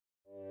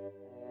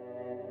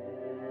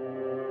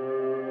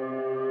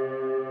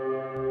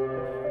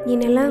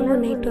Jina langu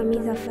naitwa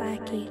Mizaa.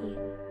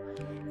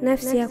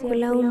 Nafsi ya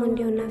kulaumu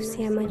ndio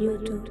nafsi ya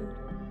majuto.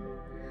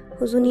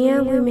 Huzuni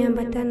yangu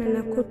imeambatana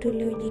na kutu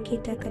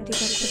iliyojikita katika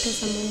kuta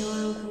za moyo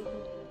wangu.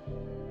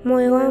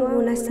 Moyo wangu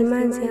una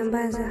simanzi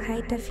ambazo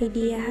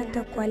haitafidia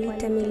hata kwa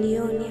lita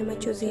milioni ya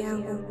machozi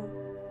yangu.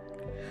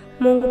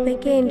 Mungu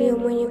pekee ndiyo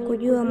mwenye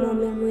kujua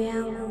maumivu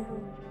yangu,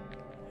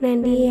 na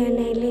ndiye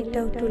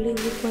anayeleta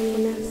utulivu kwenye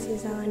nafsi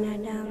za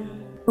wanadamu.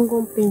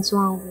 Mungu mpenzi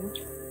wangu,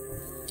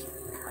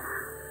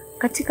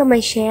 katika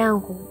maisha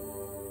yangu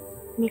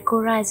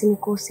niko radhi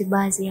nikose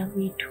baadhi ya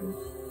vitu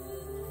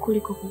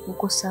kuliko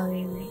kukukosa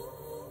wewe,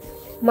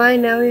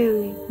 maana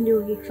wewe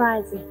ndio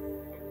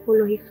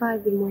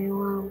ulohifadhi moyo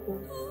wangu,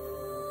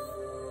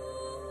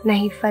 na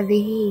hifadhi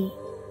hii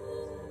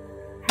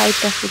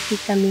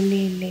haitafutika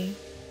milele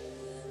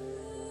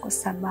kwa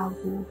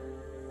sababu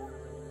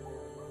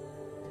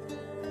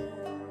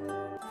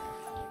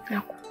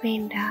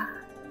nakupenda.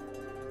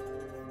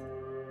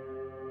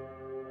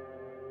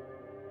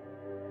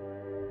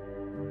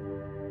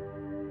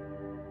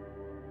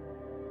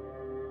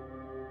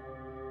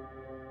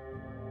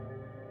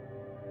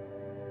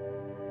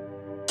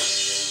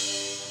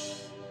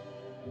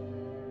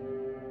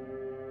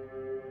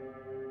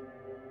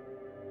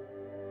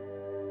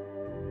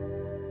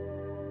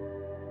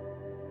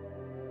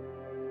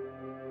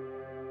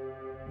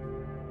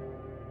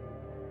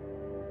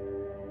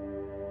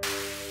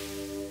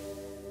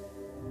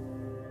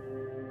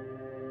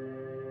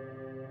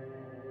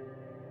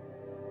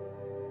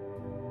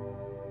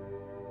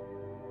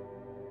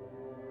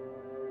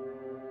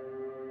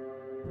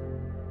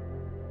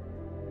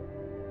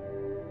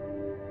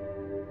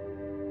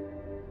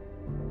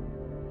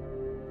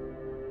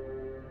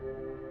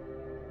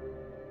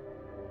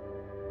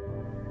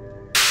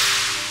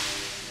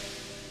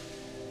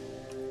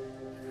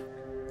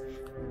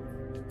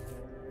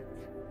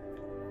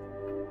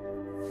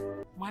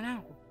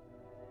 Mwanangu,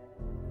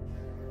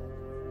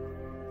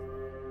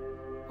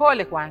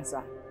 pole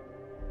kwanza.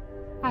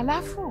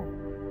 Alafu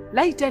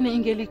laitani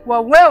ingelikuwa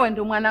wewe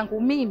ndo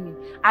mwanangu mimi,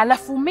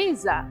 alafu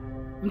Mizaa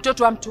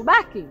mtoto wa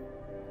mtubaki,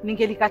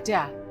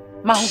 ningelikataa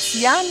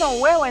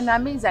mahusiano wewe na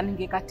Mizaa,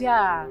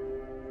 ningekataa.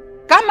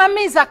 Kama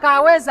Mizaa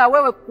kaweza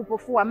wewe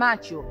kukupofua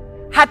macho,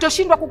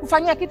 hatoshindwa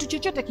kukufanyia kitu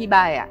chochote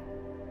kibaya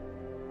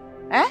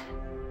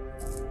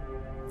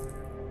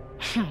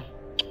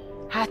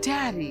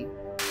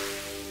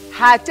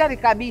Hatari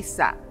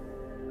kabisa.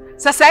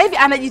 Sasa hivi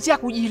anajitia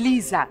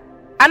kujiliza.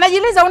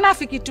 Anajiliza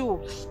unafiki tu.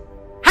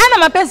 Hana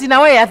mapenzi na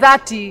wewe ya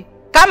dhati.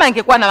 Kama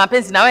ingekuwa na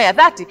mapenzi na wewe ya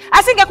dhati,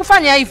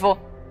 asingekufanya hivyo,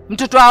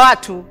 mtoto wa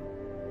watu.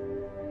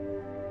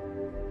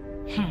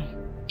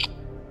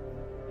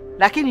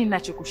 Lakini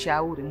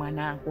ninachokushauri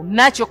mwanangu,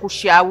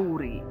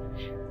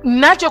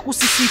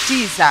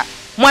 ninachokusisitiza,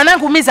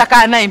 mwanangu Mizaa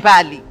kaa naye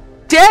mbali.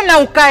 Tena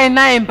ukae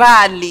naye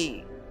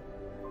mbali.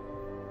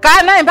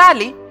 Kaa naye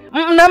mbali.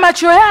 Na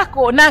macho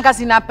yako nanga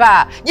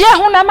zinapaa. Je,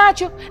 huna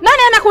macho?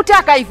 Nani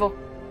anakutaka hivyo?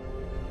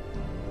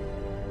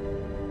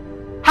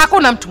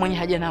 Hakuna mtu mwenye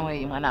haja na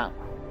wewe mwanangu.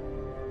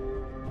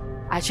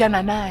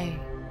 Achana naye.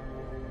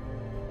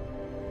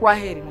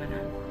 Kwaheri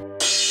mwanangu.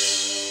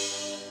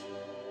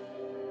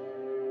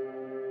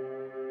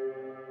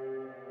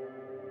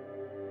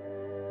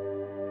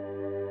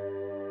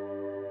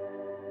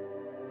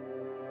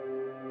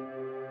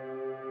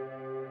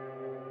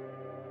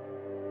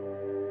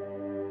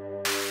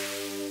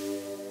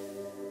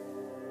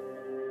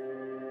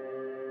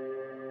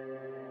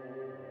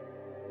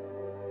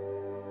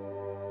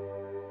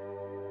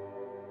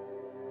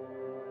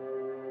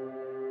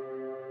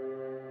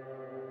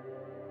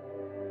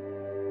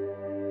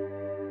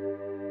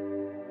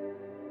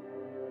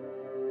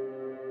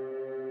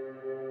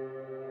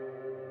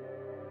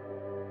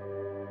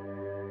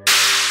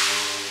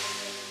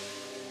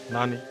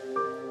 Nani?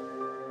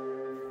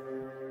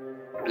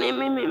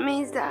 Mimi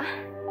Mizaa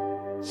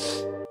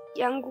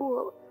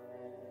yangu,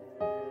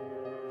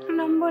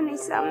 naomba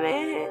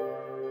nisamehe.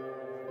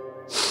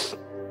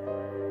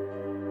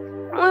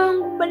 Moyo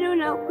wangu bado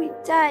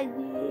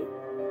unakuhitaji.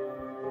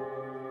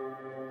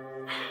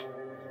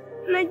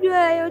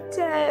 Najua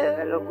yote hayo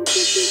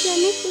yalokuchukiza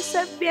ni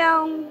kosa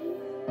yangu,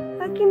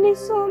 lakini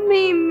sio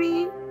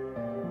mimi.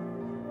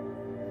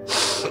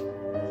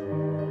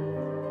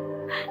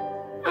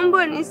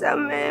 Naomba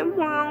nisamehe,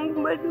 moyo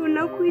wangu bado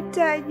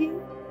unakuhitaji.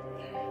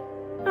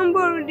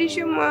 Naomba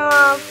urudishe moyo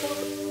wako,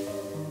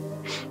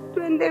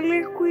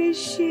 tuendelee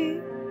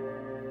kuishi.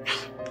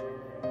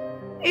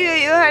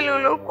 Hiyo hali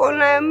unakuwa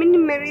nayo, mimi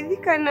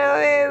nimeridhika na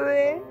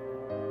wewe.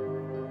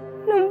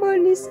 Naomba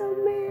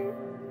nisamehe.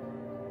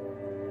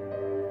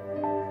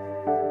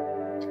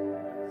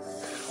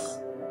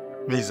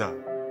 Mizaa,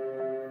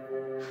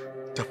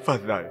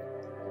 tafadhali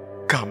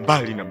kaa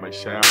mbali na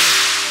maisha yangu.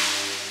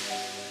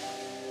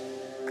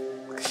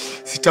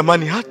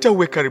 Sitamani hata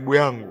uwe karibu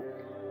yangu.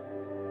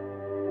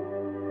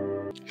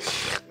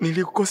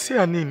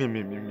 Nilikukosea nini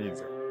mimi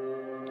Mizaa?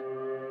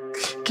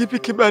 Kipi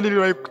kibaya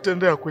niliwahi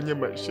kutendea kwenye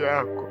maisha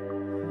yako?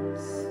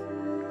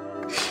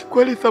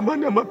 Kweli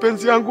thamani ya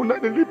mapenzi yangu na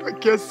nilipa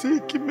kiasi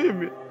hiki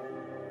mimi?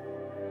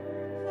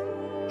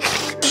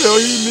 Leo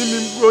hii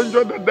mimi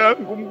mgonjwa,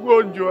 dadangu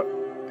mgonjwa,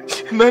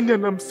 nani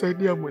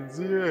anamsaidia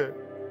mwenzie?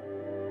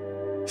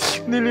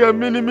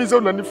 Niliamini Mizaa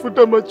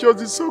unanifuta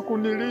machozi, sio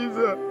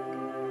kuniliza.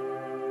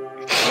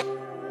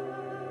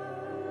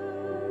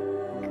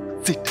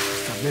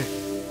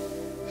 Sitakusamehe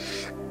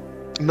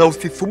na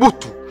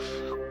usithubutu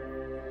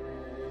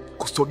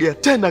kusogea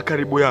tena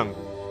karibu yangu,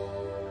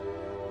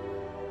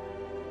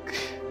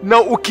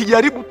 na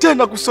ukijaribu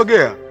tena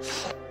kusogea,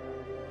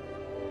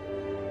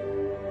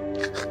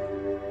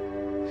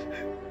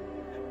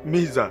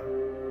 Mizaa,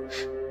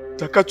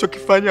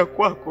 takachokifanya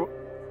kwako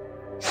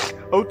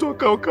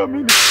hautoka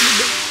ukamini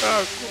kile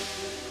chako.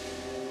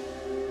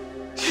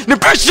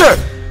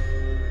 Nipishe!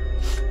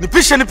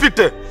 Nipishe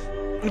nipite!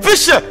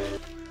 Nipishe!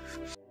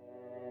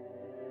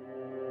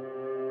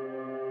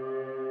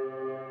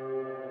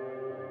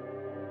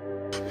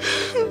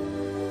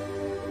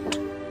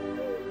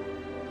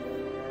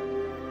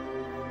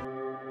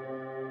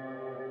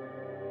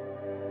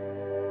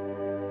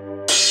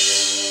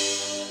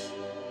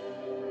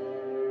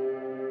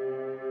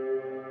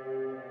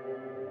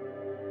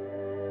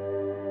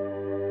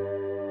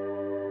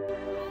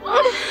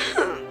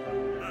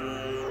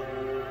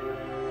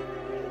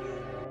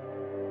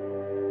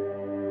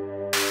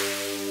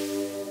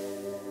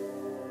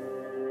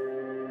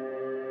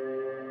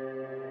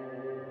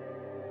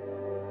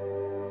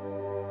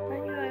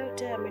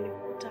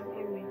 Amenikuta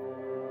mimi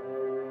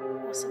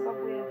kwa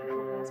sababu ya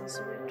vifo vya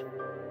wazazi wetu.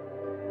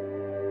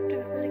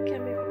 Tumepelekea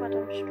mimi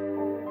kupata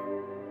mshtuko huu.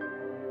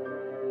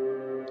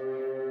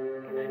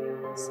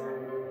 Inaniuma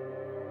sana.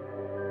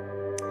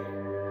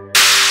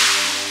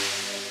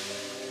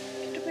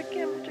 Kitu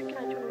pekee ambacho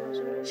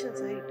kinachonihuzunisha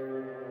zaidi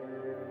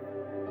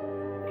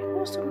ni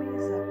kuhusu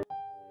Mizaa.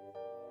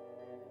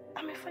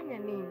 Amefanya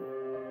nini?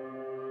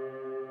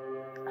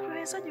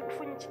 Amewezaje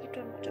kufanya kitu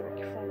ambacho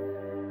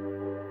amekifanya?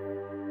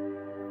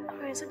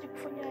 Amewezaje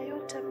kufanya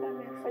yote ambayo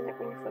amefanya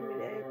kwenye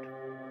familia yetu?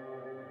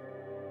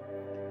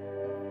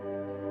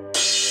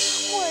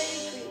 Kwa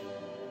hivi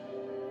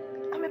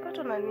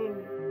amepatwa na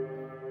nini?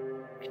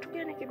 Kitu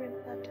gani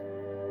kimempata?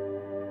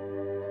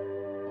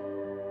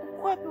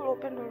 Wapi ule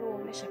upendo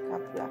ulioonyesha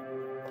kabla?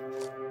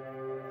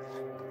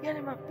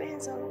 Yale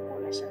mapenzi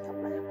aliokuonyesha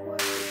kabla ya kuwa?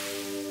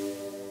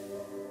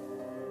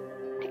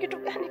 Ni kitu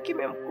gani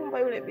kimemkumba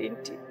yule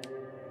binti?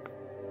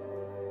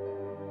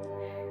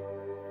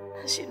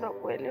 Nashindwa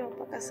kuelewa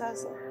mpaka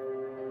sasa.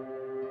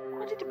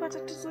 Kwa nini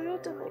matatizo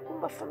yote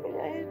yanakumba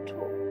familia yetu?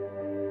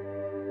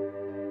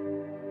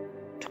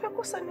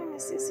 Tumekosa nini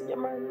sisi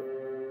jamani?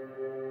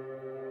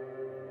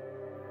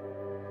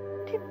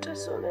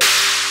 Timtasole.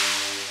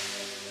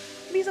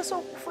 Mizaa sio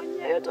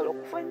kufanyia yote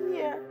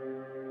alokufanyia.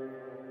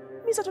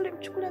 Mizaa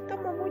tulimchukulia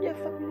kama moja ya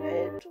familia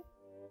yetu.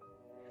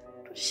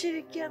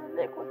 Tulishirikiana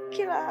naye kwa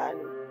kila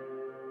hali.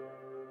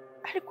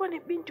 Alikuwa ni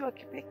binti wa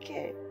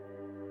kipekee.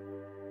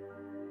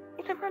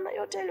 Ina maana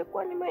yote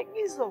yalikuwa ni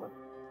maigizo.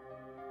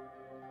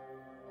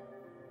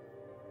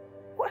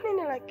 Kwa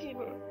nini lakini?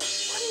 Kwa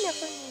nini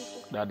afanye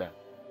hivyo? Dada,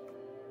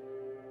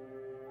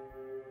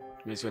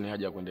 mimi sioni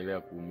haja ya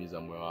kuendelea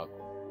kuumiza moyo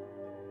wako.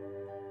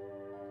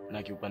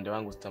 Na kiupande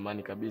wangu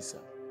sitamani kabisa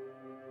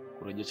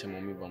kurejesha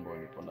maumivu ambayo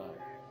nipo nayo.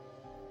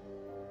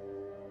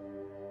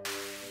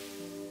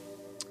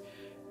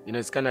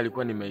 Inawezekana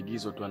alikuwa ni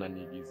maigizo tu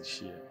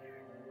ananiigizishia.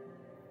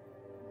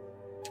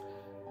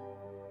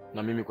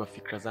 Na mimi kwa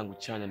fikra zangu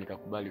chanya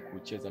nikakubali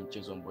kucheza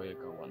mchezo ambao yeye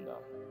kauandaa.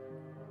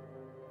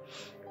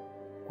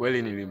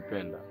 Kweli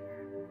nilimpenda.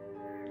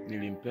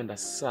 Nilimpenda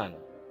sana.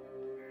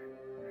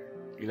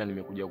 Ila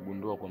nimekuja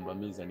kugundua kwamba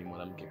Mizaa ni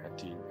mwanamke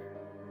katili.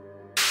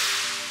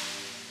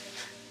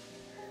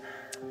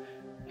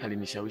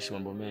 Alinishawishi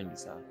mambo mengi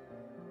sana.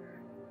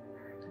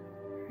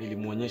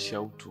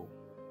 Nilimuonyesha utu.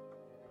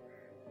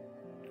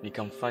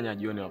 Nikamfanya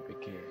ajione wa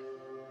pekee.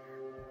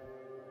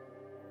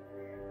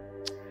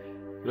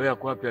 Leo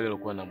yako wapi yale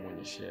aliyokuwa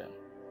anamuonyeshea?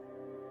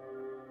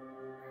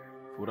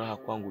 Furaha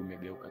kwangu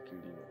imegeuka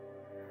kilio.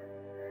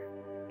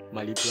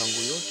 Malipo yangu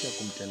yote ya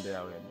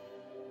kumtendea wema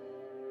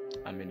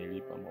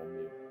amenilipa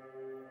maumivu.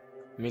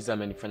 Mizaa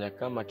amenifanya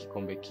kama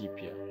kikombe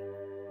kipya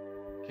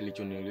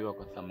kilichonunuliwa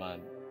kwa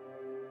thamani.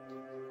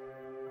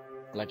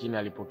 Lakini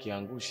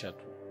alipokiangusha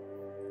tu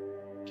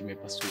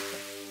kimepasuka.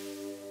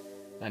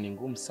 Na ni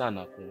ngumu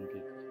sana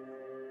kuungika.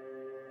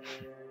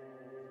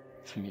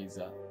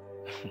 Mizaa.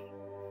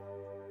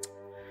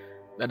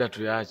 Dada,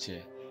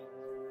 tuyaache.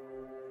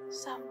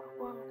 Sawa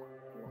wangu,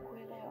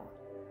 nimekuelewa.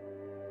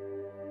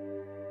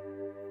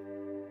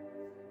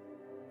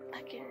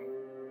 Lakini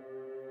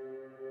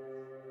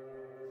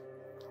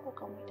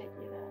ukamwita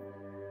jirani.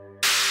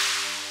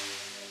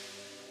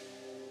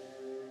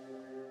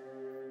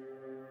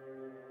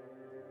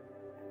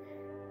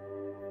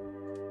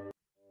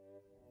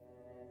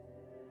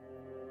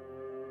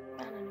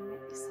 Ana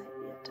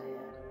nimejisaidia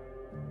tayari.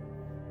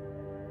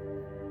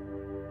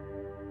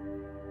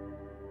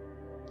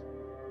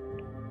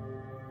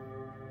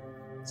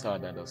 Sawa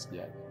dada,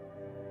 usijali.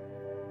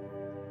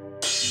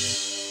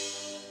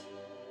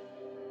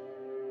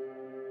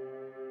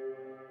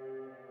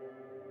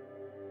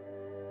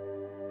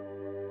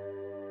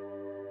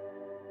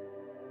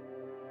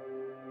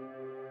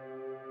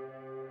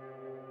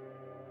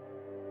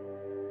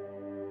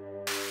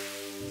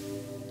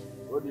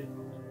 Odi.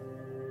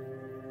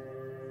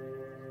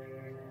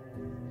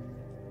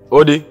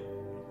 Odi.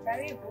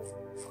 Karibu.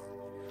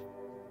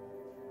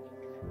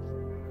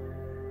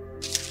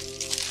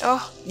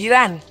 Oh,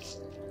 jirani.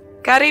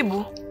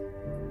 Karibu.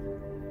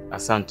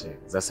 Asante.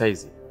 Za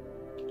saizi?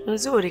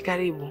 Nzuri,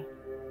 karibu.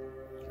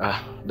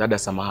 Dada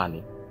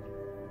samahani.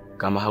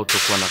 Kama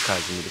hautokuwa na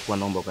kazi, nilikuwa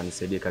naomba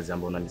ukanisaidie kazi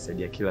ambayo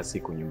unanisaidia kila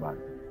siku nyumbani.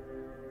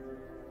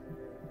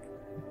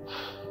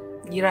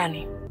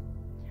 Jirani,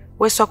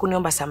 wewe sio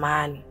kuniomba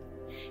samahani.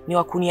 Ni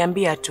wa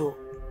kuniambia tu.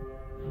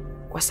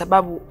 Kwa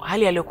sababu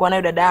hali aliyokuwa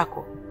nayo dada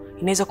yako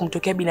inaweza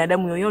kumtokea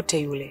binadamu yoyote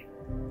yule.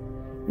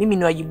 Mimi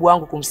ni wajibu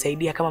wangu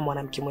kumsaidia kama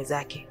mwanamke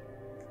mwenzake.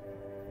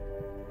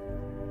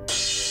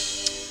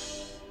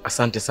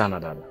 Asante sana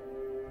dada.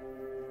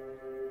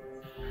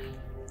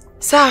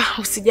 Sawa,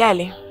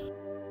 usijali.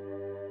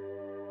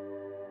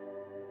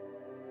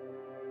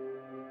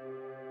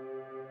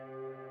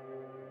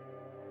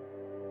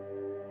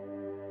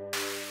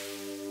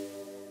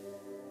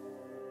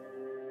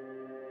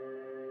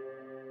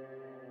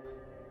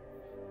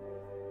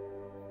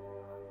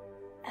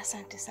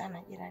 Asante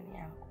sana jirani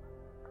yangu.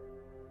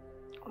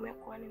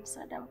 Umekuwa ni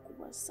msaada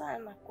mkubwa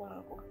sana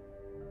kwangu.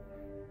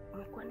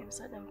 Umekuwa ni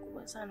msaada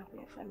mkubwa sana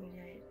kwenye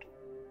familia yetu.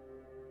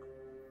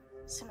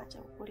 Sina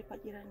cha kukulipa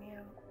jirani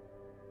yangu.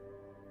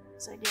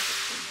 Zaidi ya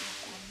kusaidia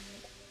kwa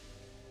Mungu.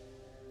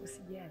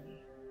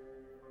 Usijali.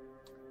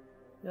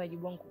 Ni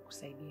wajibu wangu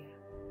kukusaidia.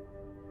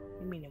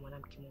 Mimi ni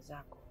mwanamke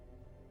mwenzako.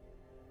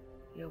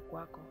 Leo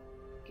kwako,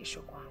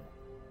 kesho kwangu.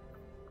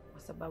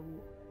 Kwa sababu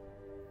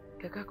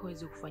kakako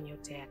hawezi kufanya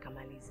yote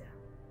akamaliza.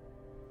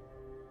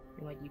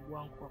 Ni wajibu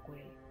wangu kwa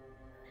kweli.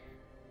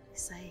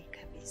 Sahihi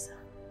kabisa.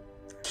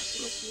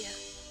 Lakini pia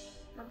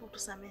mambo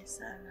tusamehe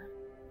sana.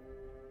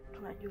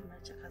 Tunajua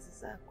unaacha kazi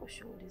zako,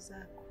 shughuli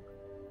zako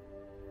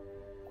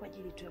kwa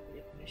ajili tu ya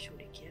kuja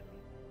kunishughulikia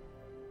mimi.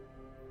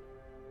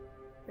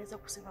 Naweza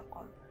kusema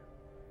kwamba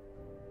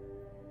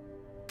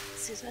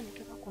sidhani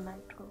kama kuna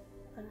mtu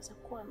anaweza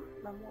kuwa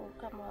na moyo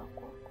kama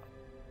wako.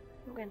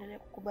 Mungu aendelee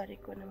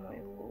kukubariki na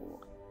moyo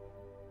huo.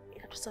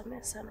 Ila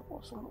tusamehe sana kwa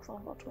usumbufu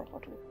ambao tumekuwa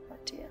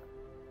tukupatia.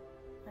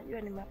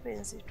 Najua ni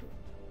mapenzi tu.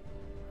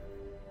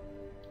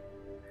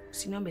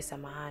 Usiniombe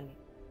samahani.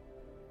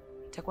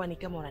 Itakuwa ni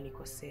kama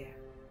unanikosea.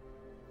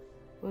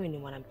 Wewe ni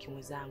mwanamke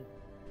mwenzangu.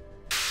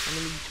 Na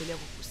nimejitolea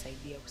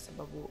kukusaidia kwa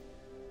sababu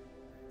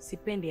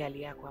sipendi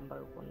hali yako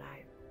ambayo uko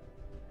nayo.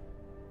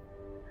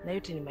 Na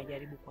yote ni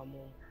majaribu kwa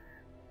Mungu.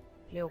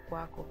 Leo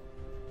kwako,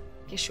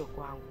 kesho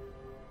kwangu.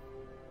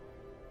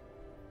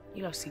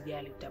 Ila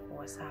usijali,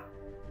 utapoa sawa.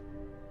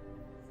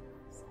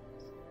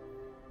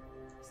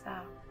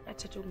 Sawa,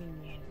 acha tu mimi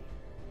niende.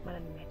 Maana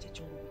nimeacha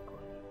chungu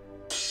jikoni.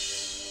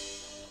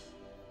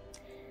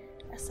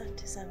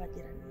 Asante sana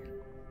jirani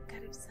yangu.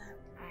 Karibu sana.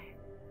 Haya.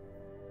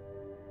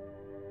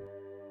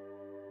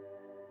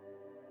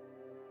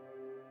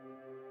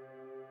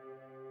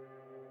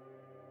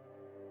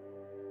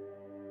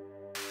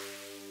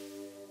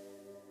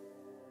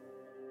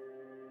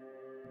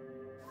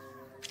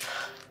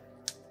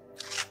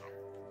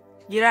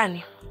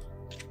 Jirani.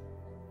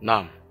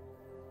 Naam.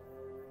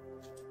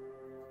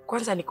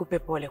 Kwanza nikupe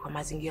pole kwa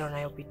mazingira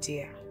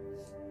unayopitia.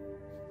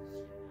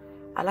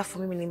 Alafu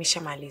mimi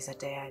nimeshamaliza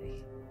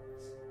tayari.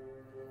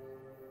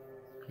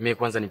 Mimi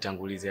kwanza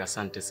nitangulize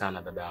asante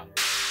sana dada yangu.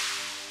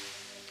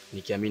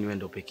 Nikiamini wewe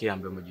ndio pekee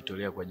ambaye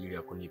umejitolea kwa ajili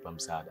ya kunipa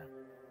msaada.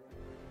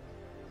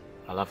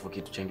 Alafu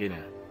kitu kingine,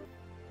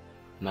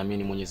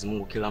 naamini Mwenyezi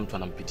Mungu kila mtu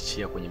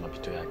anampitishia kwenye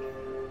mapito yake.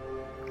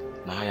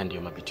 Na haya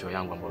ndiyo mapitio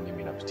yangu ambayo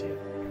mimi napitia.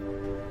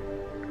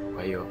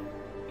 Kwa hiyo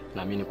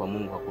naamini kwa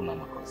Mungu hakuna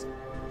makosa.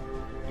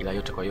 Ila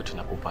yote kwa yote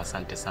nakupa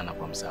asante sana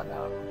kwa msaada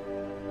wako.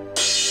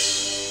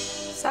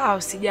 Sawa,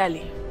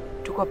 usijali.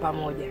 Tuko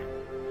pamoja.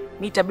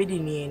 Mimi itabidi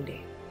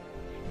niende.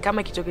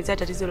 Kama ikitokezea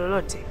tatizo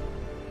lolote,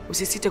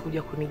 usisite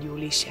kuja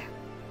kunijulisha.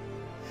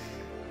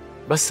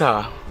 Basi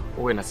sawa,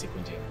 uwe na siku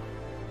njema.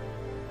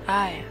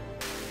 Haya.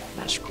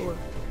 Nashukuru.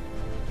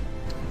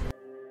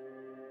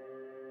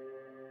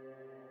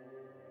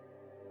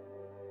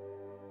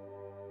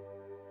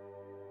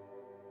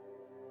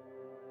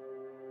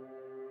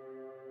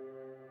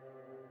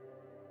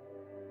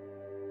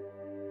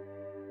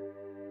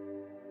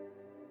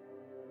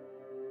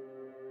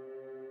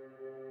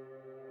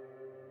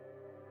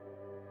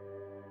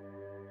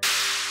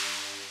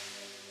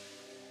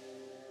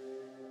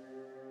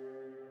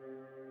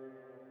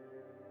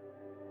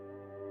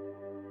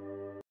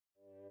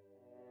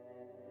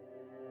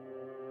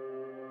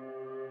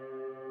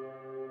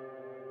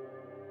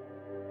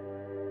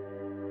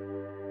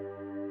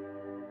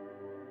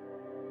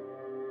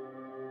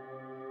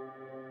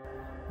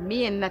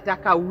 Mie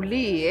nataka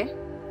ulie,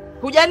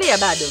 hujalia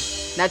bado.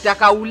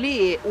 Nataka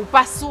ulie,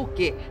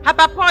 upasuke.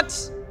 Hapa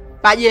poti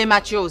paje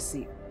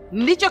machozi.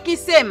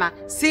 Nilichokisema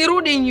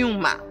sirudi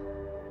nyuma.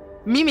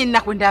 Mimi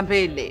ninakwenda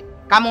mbele.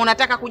 Kama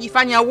unataka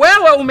kujifanya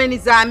wewe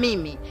umenizaa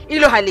mimi,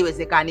 hilo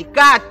haliwezekani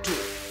katu.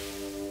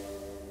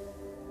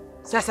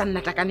 Sasa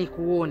ninataka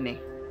nikuone.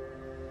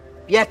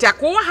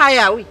 Yatakuwa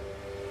hayawi.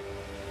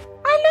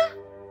 Ala.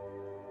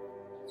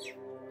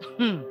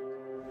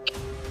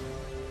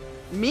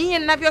 Mie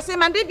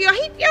ninavyosema ndivyo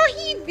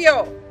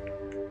hivyo.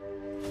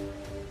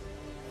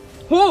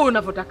 Huu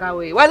unavyotaka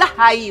wewe wala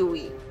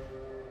haiwi.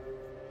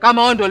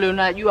 Kama wewe ndio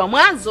unajua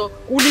mwanzo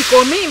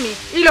kuliko mimi,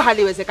 hilo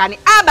haliwezekani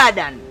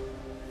abadan.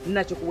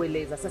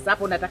 Ninachokueleza sasa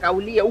hapo, nataka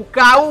ulie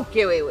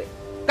ukauke wewe.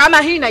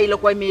 Kama hii na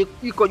ilikuwa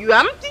iko juu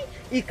ya mti,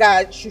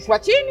 ikashushwa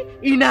chini,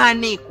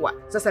 inaanikwa.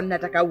 Sasa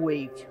ninataka uwe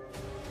hivyo.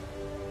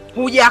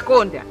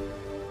 Hujakonda.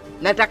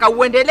 Nataka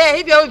uendelee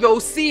hivyo,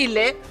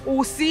 usile,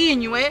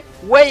 usinywe,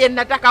 wewe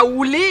nataka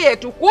ulie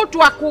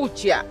tukutwa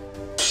kucha.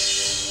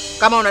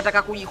 Kama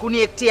unataka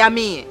kuniektia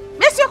mie.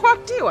 Mimi sio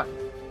kuaktiwa.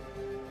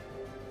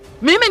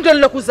 Mimi ndio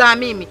nilokuzaa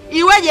mimi.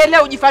 Iweje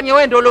leo ujifanye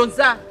wewe ndio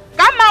ulonzaa?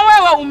 Kama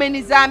wewe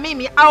umenizaa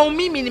mimi au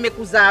mimi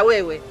nimekuzaa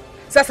wewe,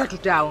 sasa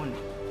tutaona.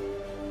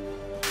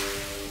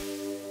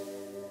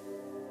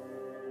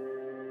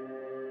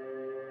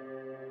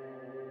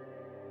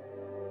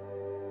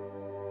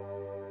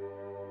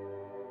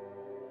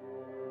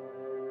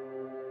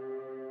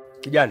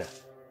 Kijana,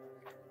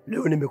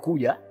 leo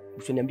nimekuja,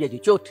 usiniambia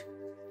chochote.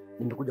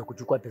 Nimekuja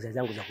kuchukua pesa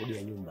zangu za kodi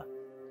ya nyumba.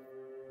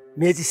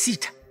 Miezi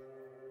 6.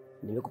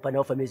 Nimekupa na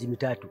ofa miezi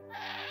 3.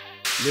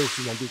 Leo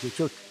usiniambie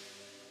chochote.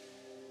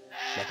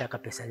 Nataka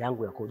pesa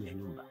yangu ya kodi ya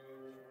nyumba.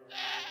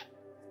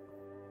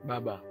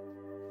 Baba,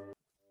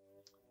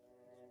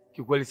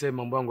 kiukweli sasa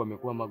mambo yangu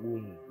yamekuwa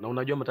magumu na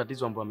unajua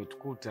matatizo ambayo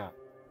yametukuta.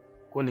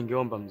 Kwa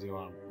ningeomba mzee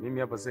wangu. Mimi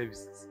hapa sasa hivi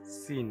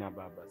sina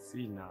baba,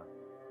 sina.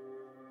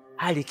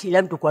 Hali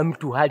kila mtu kwa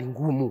mtu hali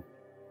ngumu.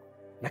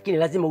 Lakini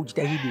lazima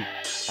ujitahidi.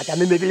 Hata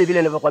mimi vile vile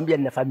ninavyokuambia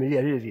nina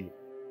familia vile vile.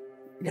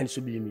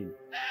 Inanisubiri mimi.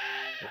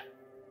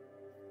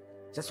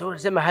 Sasa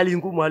unasema hali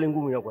ngumu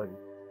inakuwa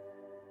vipi?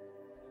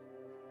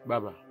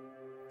 Baba,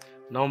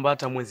 naomba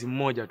hata mwezi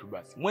mmoja tu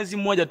basi. Mwezi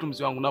mmoja tu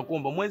mzee wangu,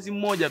 nakuomba mwezi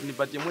mmoja tu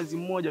nipatie, mwezi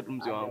mmoja tu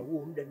mzee wangu.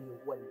 Huo muda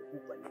nilikuwa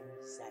nimekupa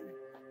ni sana.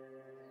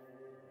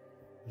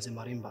 Mzee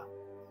Marimba,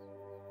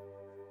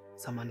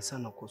 samahani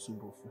sana kwa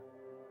usumbufu.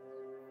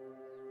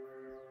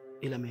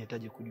 Ila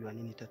nimehitaji kujua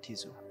nini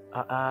tatizo.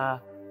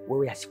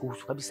 Wewe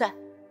hasikuhusu kabisa.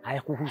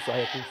 Hayakuhusu.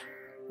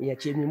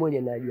 Niachie mimi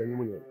mwenyewe, najua mimi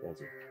mwenyewe.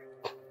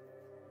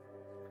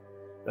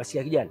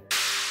 Wasikia kijana?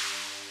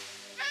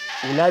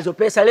 Unazo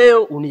pesa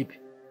leo unipe.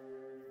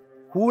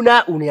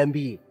 Huna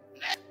uniambie.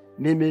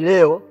 Mimi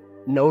leo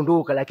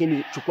naondoka,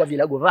 lakini chukua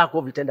vilago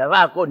vako, vitenda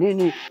vako,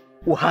 nini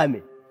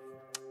uhame.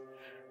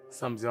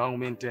 Sasa mzee wangu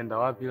mimi nitaenda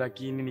wapi?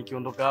 Lakini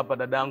nikiondoka hapa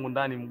dadangu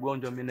ndani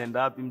mgonjwa, mimi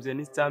naenda wapi mzee?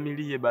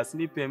 Nistahimilie basi,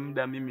 nipe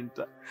muda mimi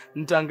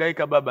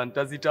nitahangaika baba,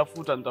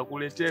 nitazitafuta,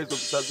 nitakuletea hizo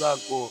pesa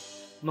zako.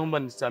 Naomba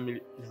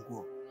nistahimilie.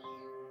 Nguo.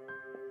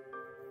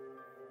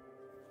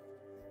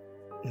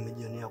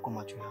 Nimejionea kwa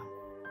macho yangu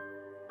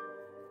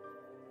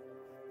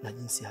na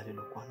jinsi hali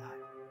iliyokuwa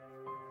nayo.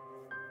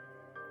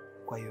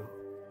 Kwa hiyo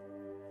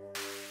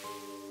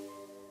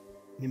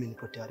mimi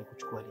nipo tayari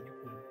kuchukua ile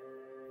jukumu.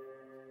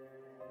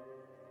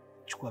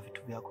 Chukua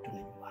vitu vyako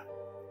tuende nyumbani.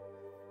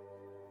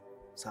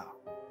 Sawa?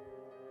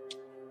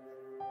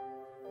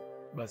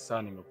 Basi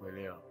sana,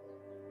 nimekuelewa.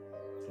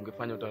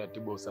 Ungefanya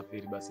utaratibu wa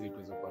usafiri basi ili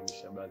tuweze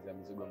kuhamisha baadhi ya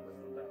mizigo ambayo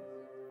imo ndani.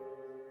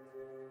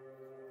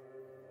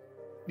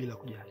 Bila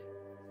kujali.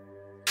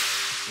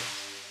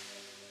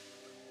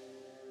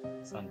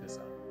 Asante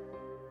sana.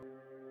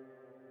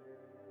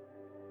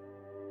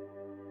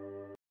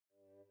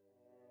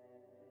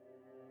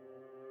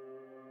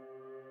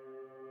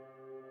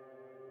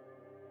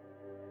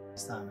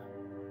 Sana.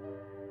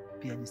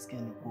 Pia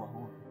jisikieni kuwa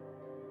huru.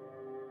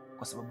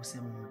 Kwa sababu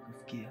sehemu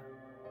mnapofikia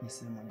ni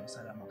sehemu yenye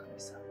usalama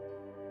kabisa.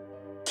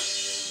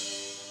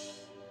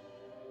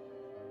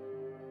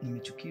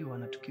 Nimechukiwa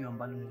na tukio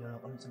ambalo niliona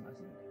kwa Mzee.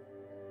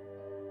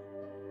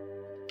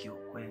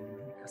 Kweli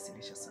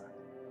nimenikasirisha sana.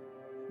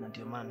 Na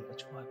ndio maana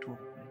nikachukua hatua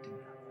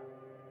kukuletea hapa.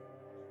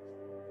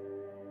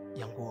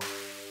 Yangoa.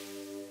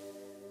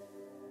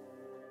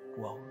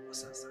 Kuwa huru kwa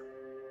sasa.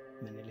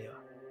 Umenielewa?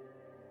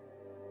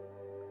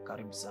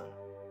 Karibu sana.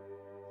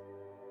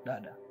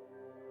 Dada.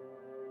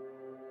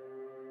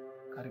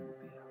 Karibu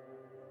pia.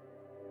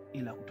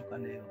 Ila kutoka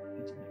leo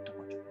hichi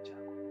kitakuwa chumba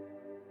chako.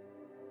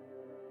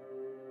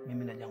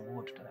 Mimi na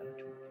Janguo tutalala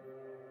chumba.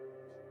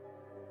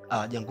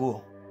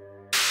 Janguo.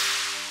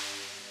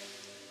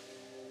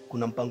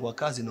 Kuna mpango wa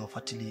kazi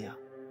unaofuatilia.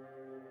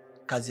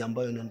 Kazi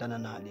ambayo inaendana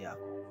na hali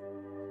yako.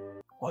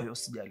 Kwa hiyo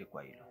usijali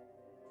kwa hilo.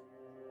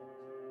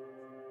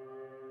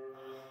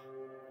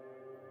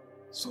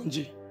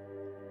 Sonji,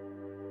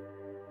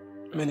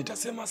 mimi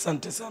nitasema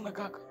asante sana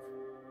kaka.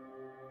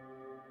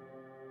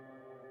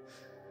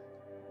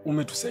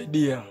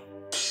 Umetusaidia.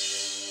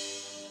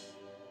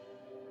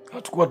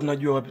 Hatukuwa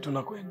tunajua wapi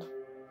tunakwenda.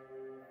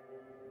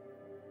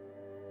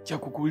 Cha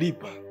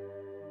kukulipa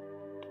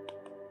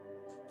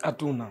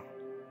hatuna.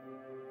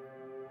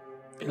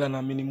 Ila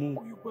naamini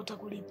Mungu yupo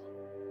atakulipa.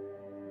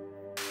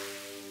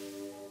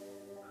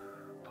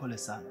 Pole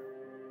sana.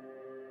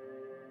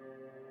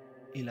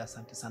 Ila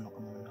asante sana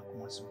kwa maneno yako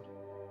mazuri.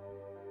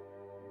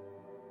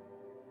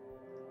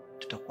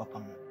 Tutakuwa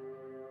pamoja.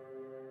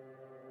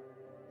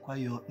 Kwa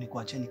hiyo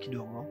nikuacheni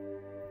kidogo,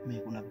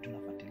 mimi kuna vitu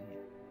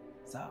nafuatilia.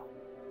 Sawa?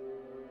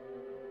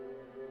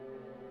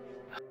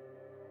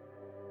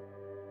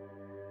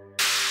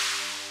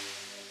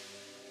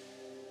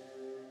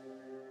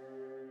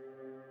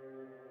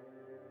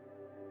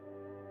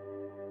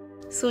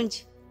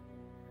 Sunji,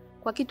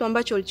 kwa kitu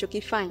ambacho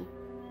ulichokifanya,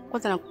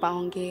 kwanza nakupa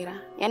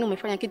hongera. Yaani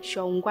umefanya kitu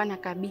cha ungwana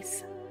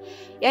kabisa.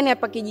 Yaani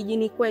hapa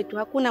kijijini kwetu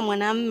hakuna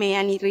mwanamume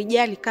yani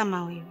rijali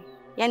kama wewe.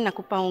 Yaani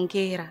nakupa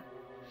hongera.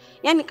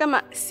 Yaani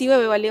kama si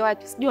wewe wale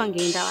watu sijui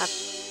wangeenda wapi.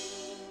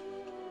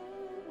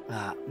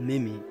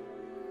 Mimi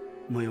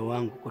moyo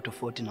wangu uko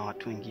tofauti na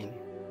watu wengine.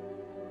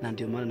 Na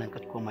ndio maana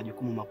nikachukua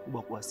majukumu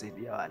makubwa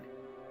kuwasaidia wale.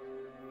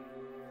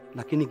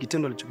 Lakini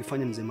kitendo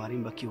alichokifanya mzee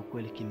Marimba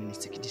kiukweli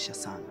kimenisikitisha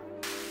sana.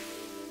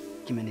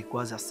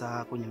 Kimenikwaza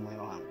saa kwenye moyo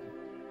wangu.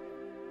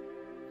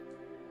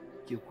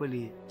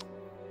 Kiukweli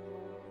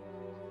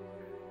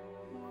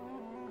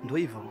ndio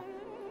hivyo,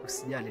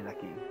 usijali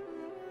lakini.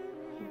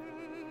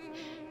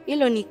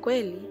 Hilo ni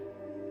kweli.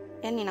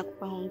 Yaani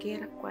nakupa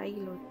hongera kwa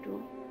hilo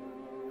tu.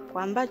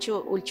 Kwa ambacho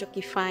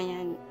ulichokifanya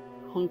yani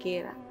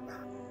hongera.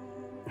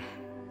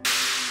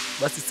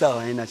 Basi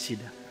sawa, haina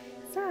shida.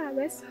 Sawa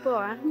basi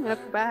poa.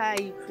 Nakupa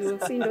hai tu,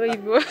 si ndio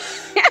hivyo?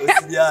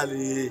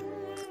 Usijali.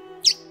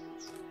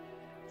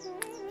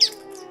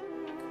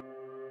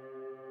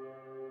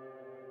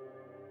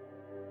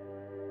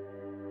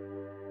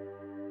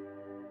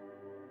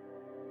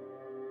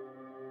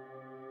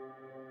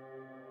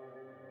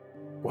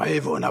 Kwa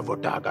hivyo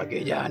unavyotaka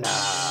kijana,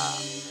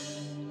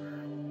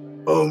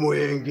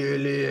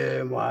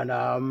 umuingilie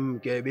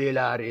mwanamke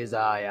bila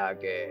ridhaa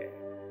yake,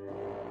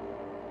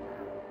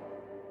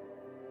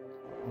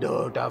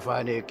 ndo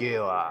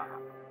utafanikiwa.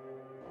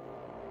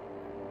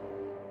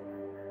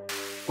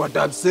 Kwa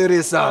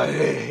tafsiri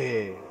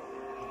sahihi,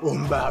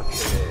 umbake.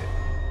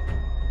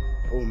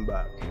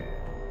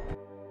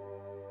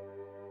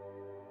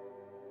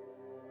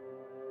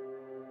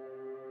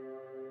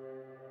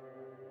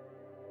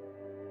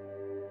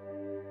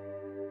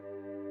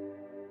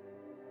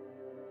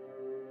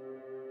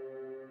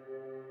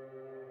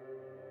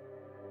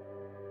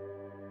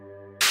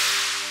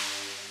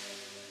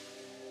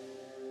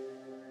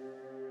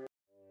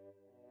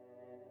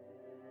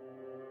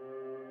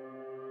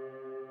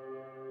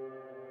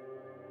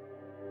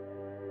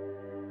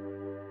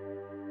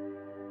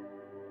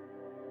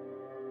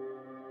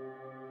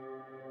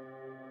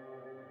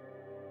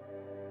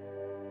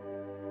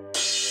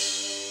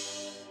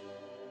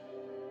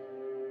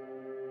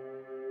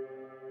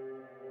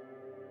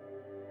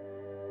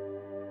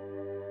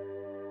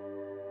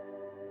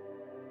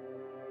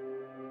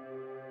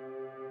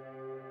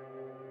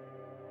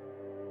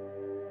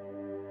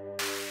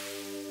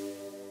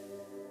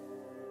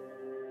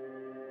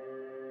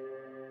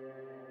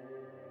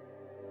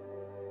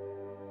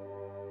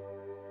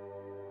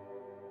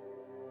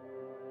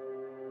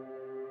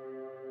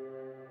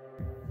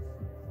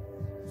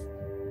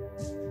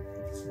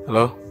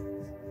 Hello?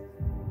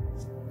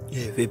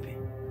 Vipi?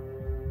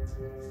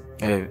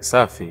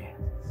 Safi.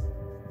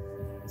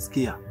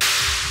 Sikia.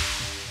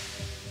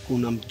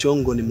 Kuna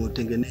mchongo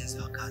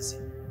nimeutengeneza wa kazi.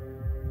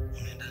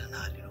 Unaendana na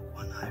hali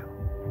uliyokuwa nayo.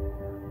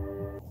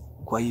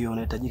 Kwa hiyo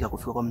unahitajika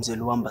kufika kwa mzee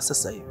Luamba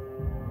sasa hivi.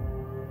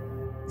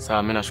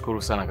 Sawa, mimi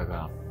nashukuru sana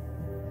kaka.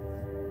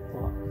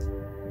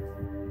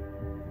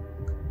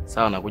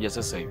 Sawa, nakuja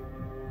sasa hivi.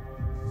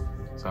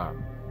 Sawa.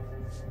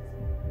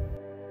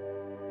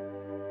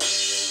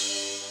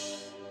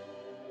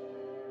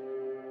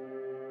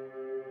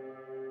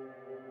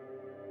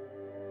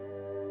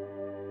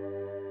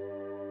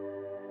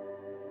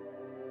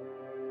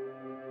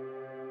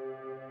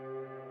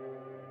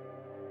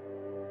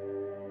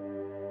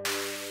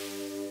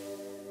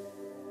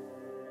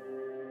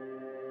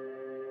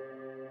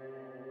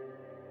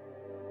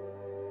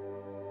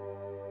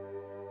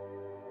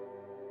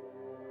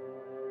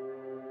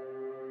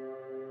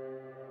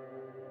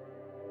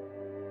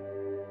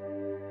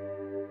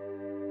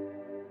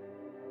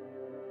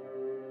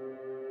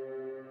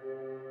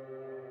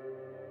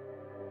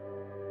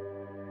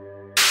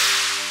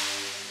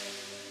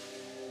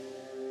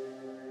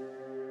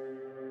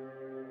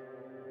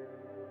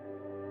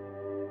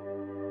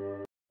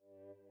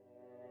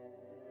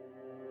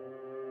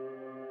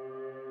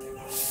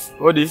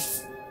 Odi.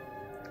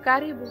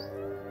 Karibu.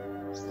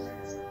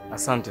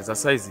 Asante, za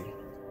saizi.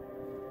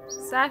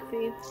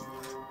 Safi.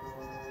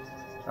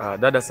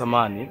 Dada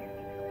samani,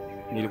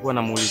 nilikuwa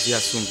namuulizia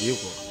Sunji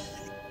yuko.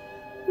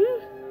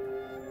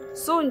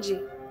 Sunji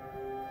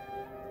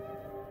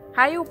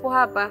hayupo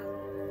hapa.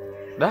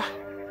 Da.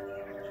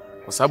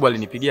 Kwa sababu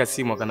alinipigia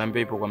simu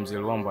akaniambia ipo kwa mzee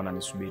Luambo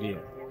ananisubiria.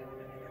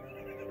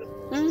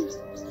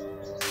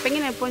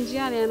 Pengine ipo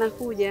njiani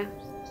anakuja.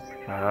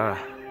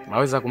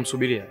 Naweza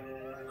kumsubiria?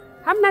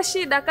 Hamna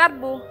shida,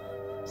 karibu.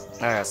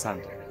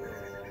 Asante.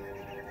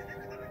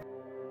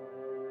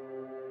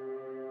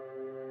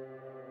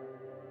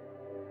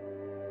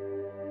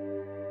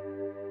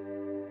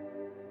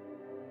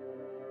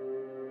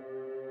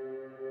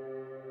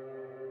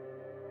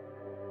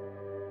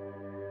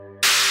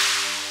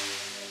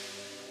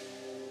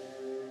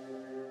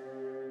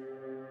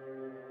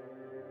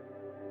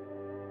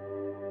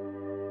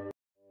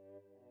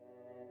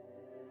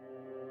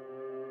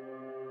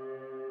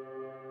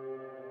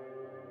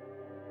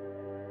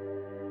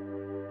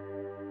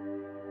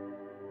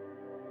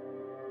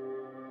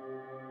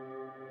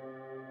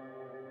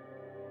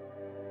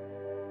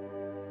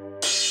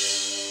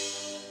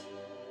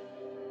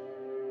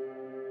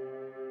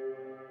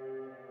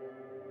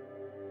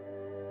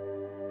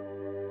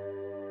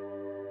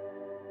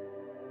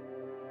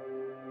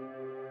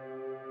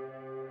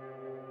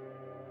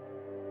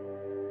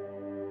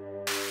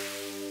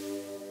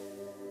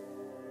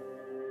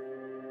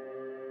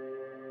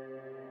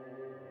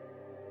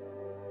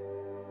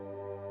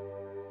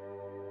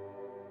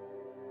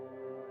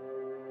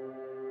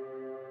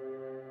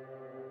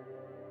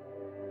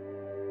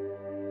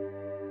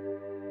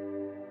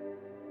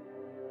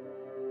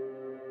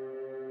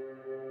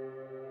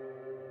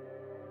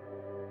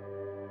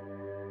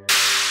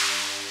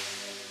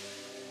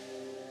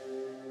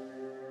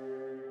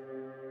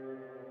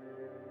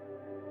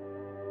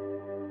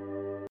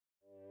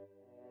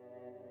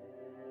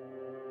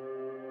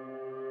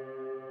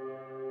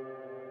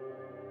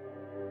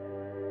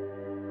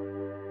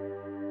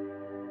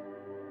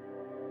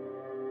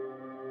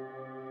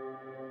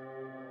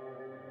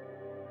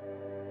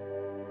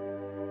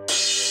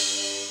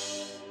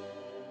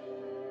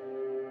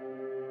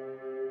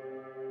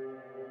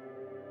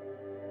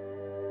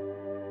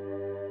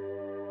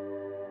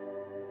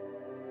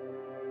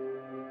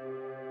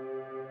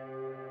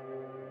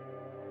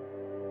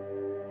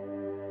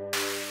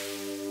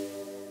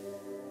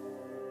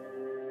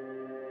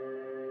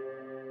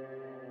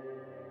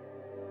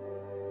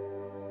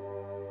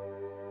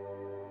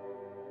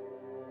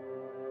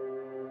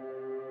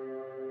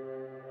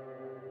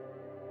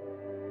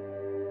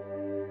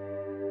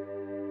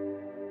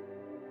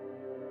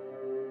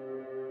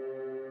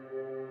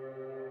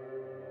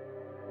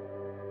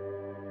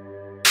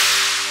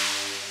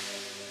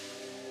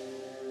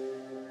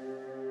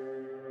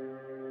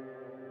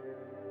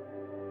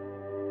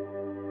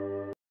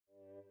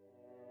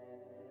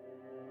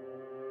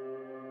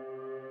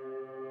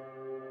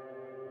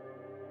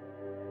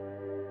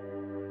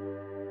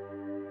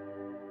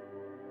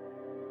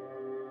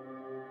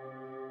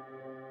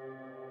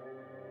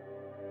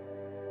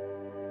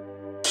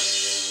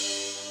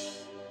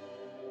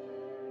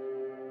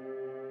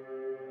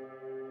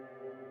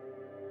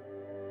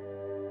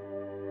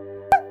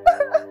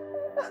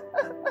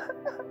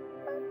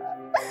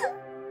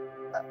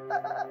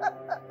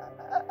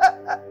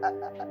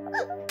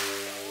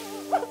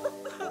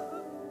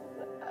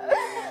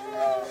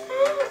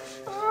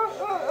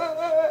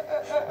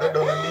 Dada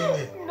una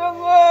nini?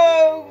 Mdogo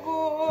wangu.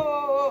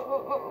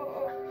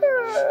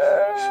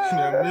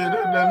 Niambie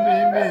dada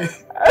nini?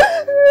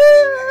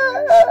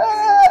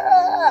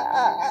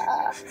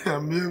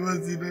 Niambie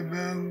basi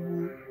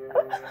dadangu.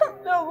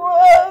 Mdogo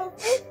wangu.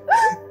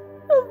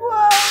 Mdogo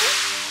wangu.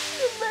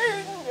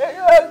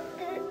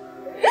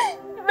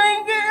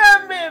 Nimeingilia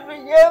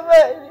mimi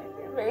jamani.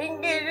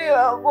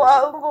 Nimeingilia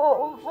kwa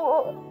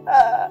nguvu.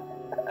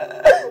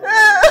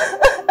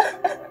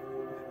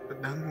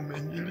 Dadangu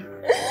umeingilia.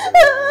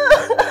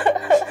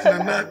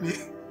 Na nani?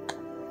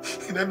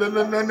 Dada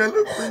na nani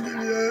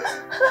alokuingilia?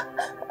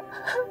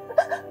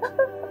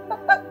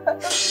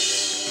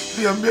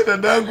 Niambie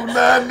dadangu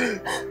nani?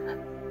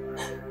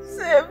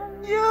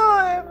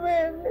 Simjui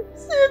mimi.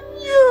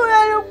 Simjui,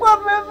 alikuwa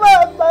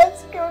amevaa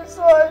maski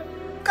usoni.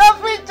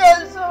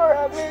 Kaficha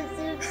sura, mimi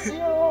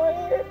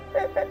simjui.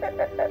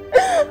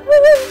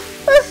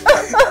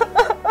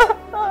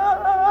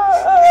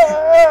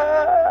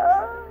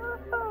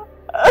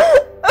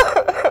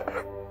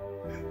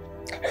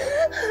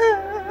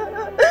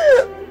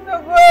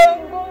 Mdogo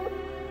wangu,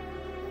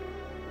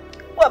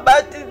 kwa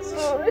bahati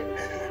nzuri,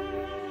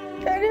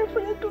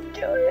 aliyefanya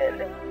tukio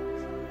hili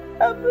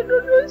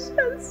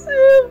amedondosha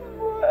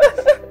simu.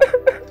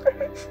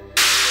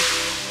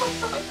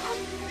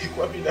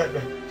 Iko wapi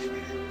dada?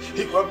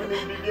 Iko wapi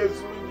nimpigie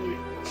Sunji?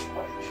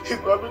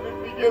 Iko wapi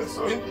nimpigie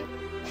Sunji?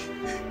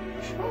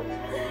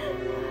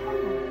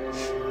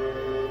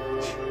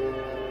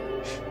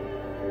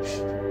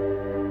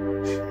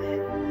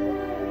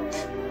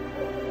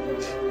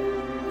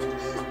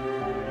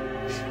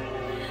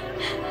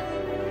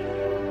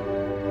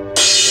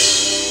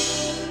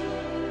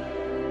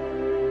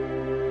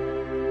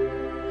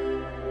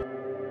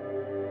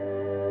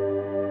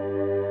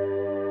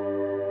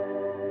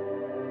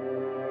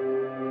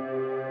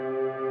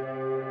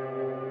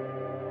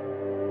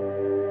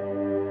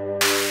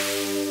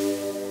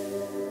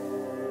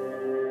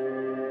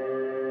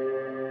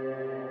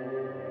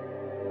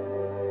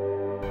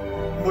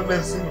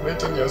 Mbona simu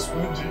unaita ni ya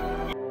Sunji?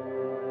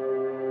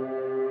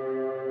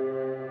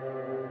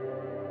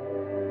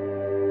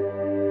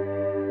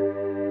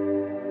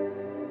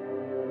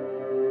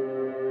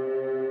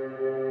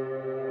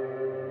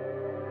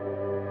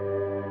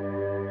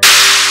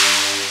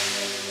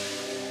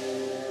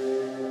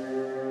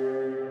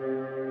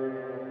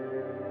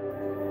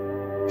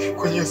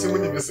 Kwenye simu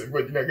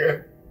nimesema jina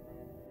gani?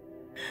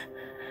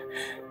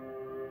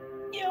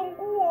 Ya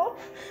nguo.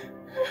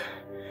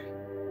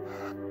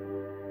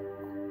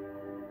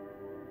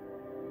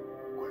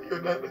 Kwa hiyo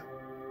dada,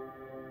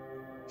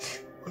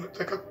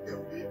 unataka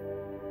kuniambia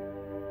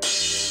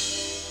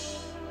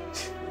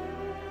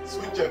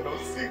Sunji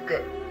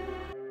anahusika?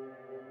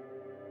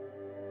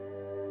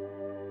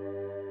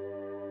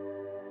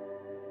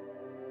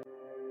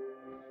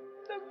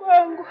 Mdogo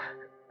wangu,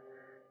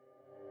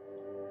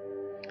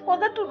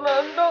 wakati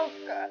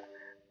unaondoka,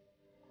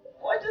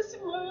 wacha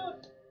simu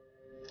yoyote.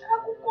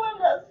 Hakukuwa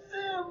na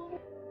simu.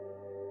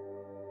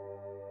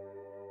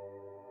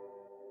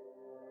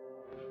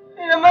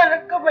 Ina maana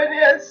kama ni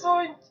ya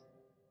Sunji,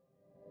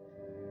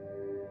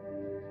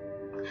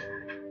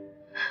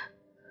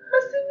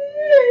 basi ni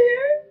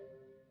yeye.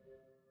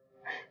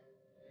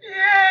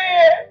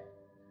 Yeye.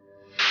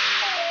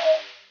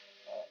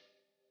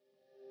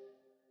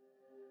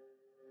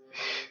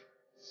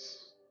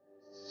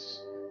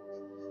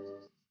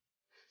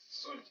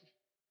 Sunji.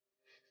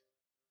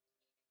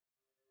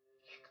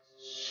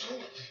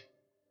 Sunji.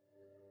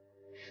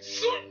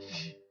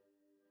 Sunji.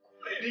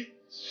 Kweli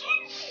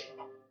Sunji.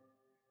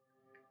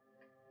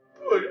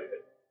 Pole.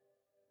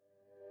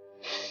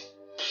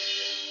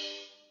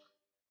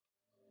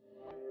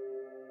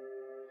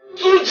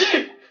 Sunji.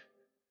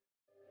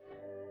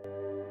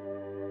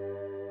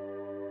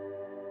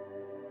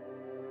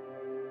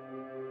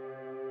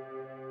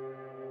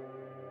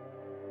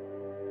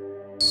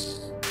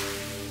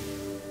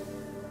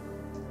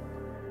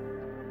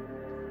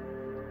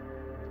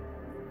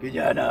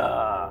 Kijana,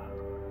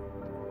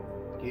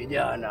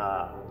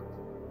 kijana,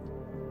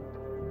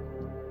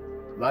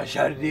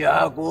 masharti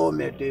yako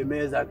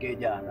umetimiza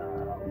kijana,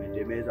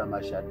 umetimiza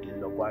masharti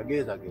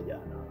nilokuagiza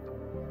kijana.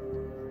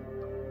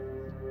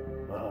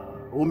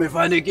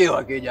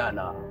 Umefanikiwa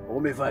kijana,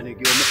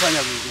 umefanikiwa, umefanya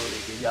vizuri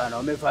kijana,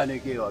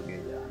 umefanikiwa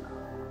kijana.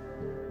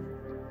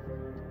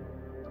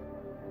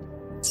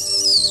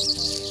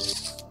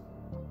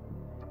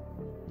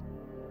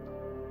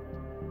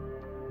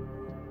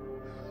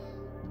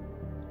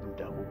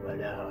 Nitakupa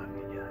dawa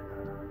kijana,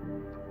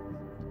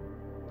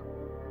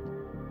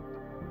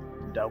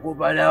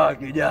 nitakupa dawa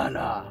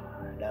kijana.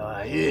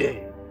 Dawa hii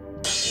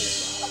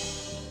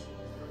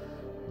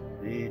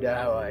ni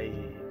dawa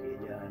hii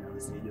kijana,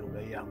 usije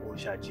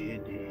ukaiangusha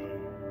chini,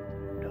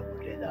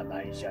 utapoteza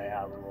maisha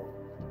yako,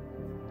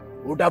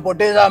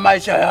 utapoteza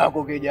maisha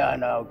yako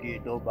kijana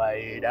ukitupa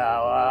hii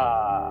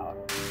dawa.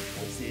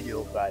 usije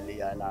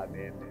ukalia na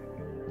mimi.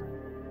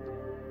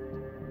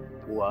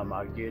 Kuwa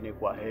makini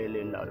kwa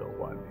hili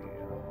ninalokuambia.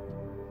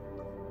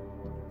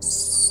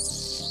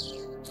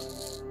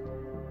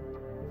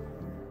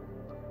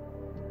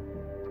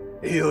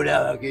 Hiyo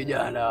dawa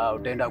kijana,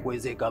 utaenda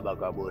kuizika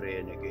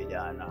makaburini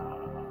kijana.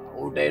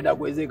 Utaenda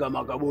kuizika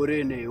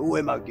makaburini,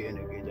 uwe makini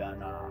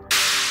kijana.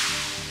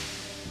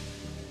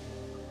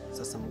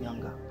 Sasa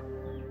mganga,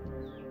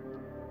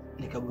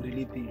 ni kaburi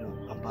lipi hilo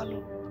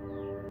ambalo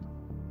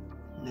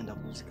nenda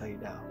kuzika hii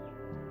dawa?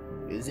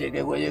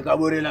 Izike kwenye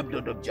kaburi la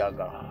mtoto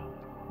mchanga.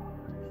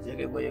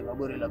 Izike kwenye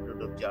kaburi la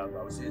mtoto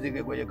mchanga.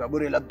 Usizike kwenye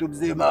kaburi la mtu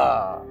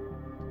mzima.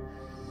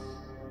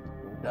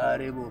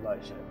 Utaharibu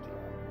maisha.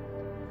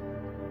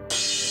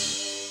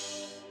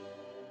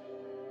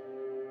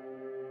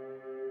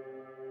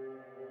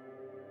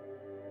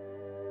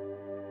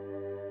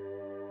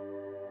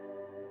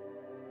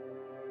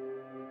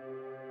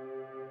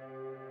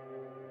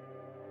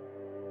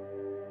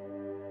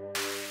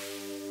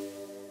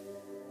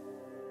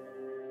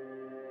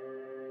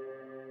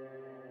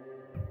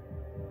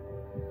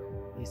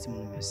 Simu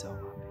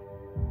nimesahau wapi?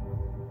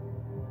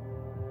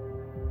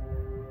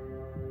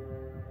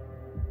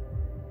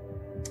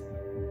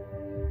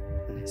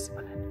 Nesi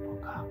bana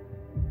nipoka.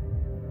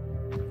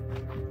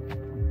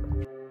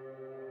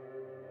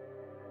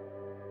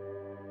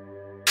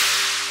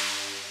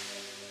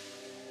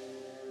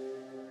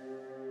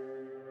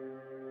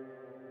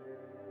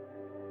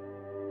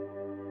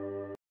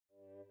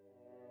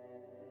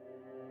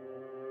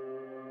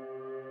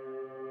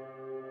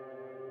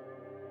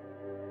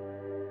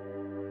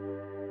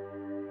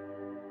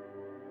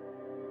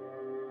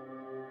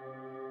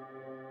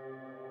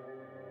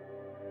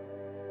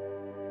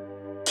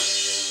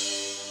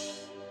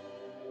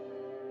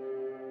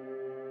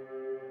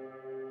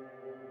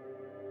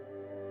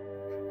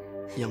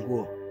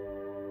 Yanguo,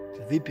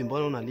 vipi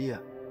mbona unalia?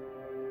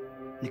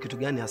 Ni kitu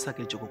gani hasa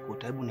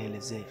kilichokukuta? Hebu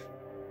nielezee.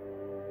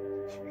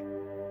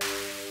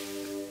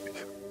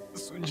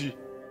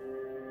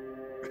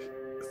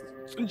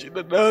 Sunji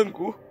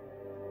dadangu.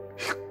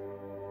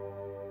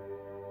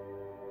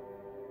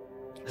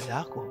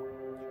 Dadako?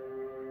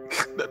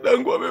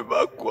 Dadangu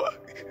amebakwa.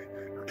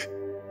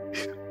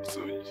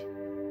 Sunji.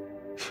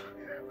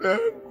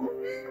 Dadangu.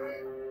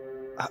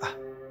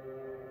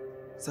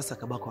 Sasa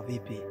kabakwa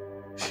vipi?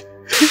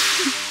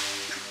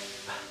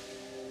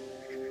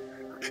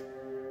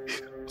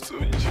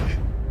 Sunji.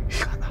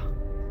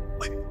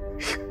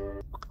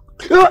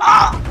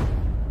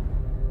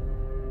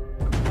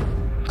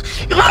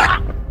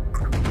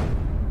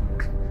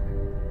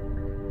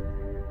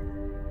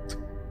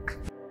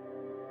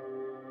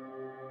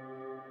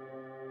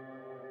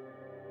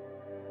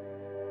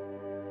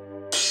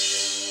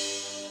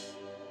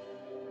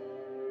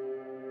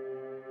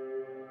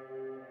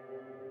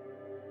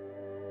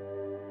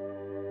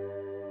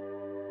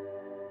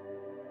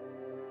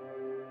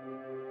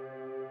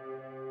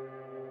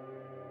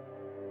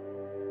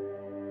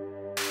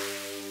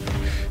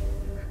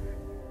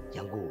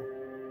 Yangu,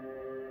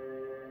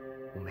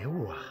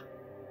 umeua?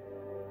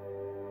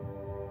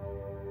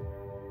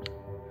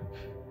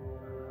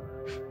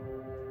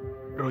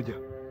 Roja,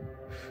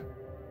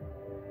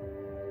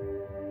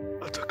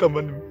 hata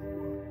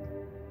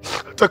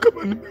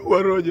kama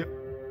nimeua Roja,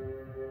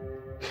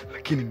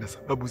 lakini na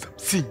sababu za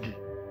msingi.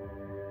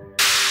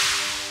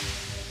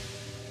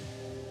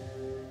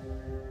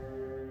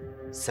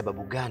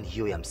 Sababu gani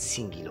hiyo ya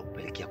msingi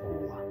iliyokupelekea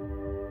kuua?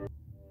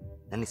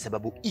 Na ni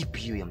sababu ipi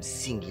hiyo ya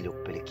msingi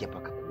iliyokupelekea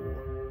paka kuua?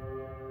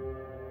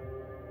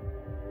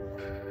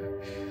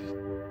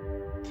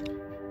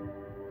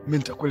 Mimi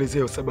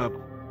nitakuelezea sababu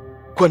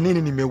kwa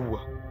nini nimeua.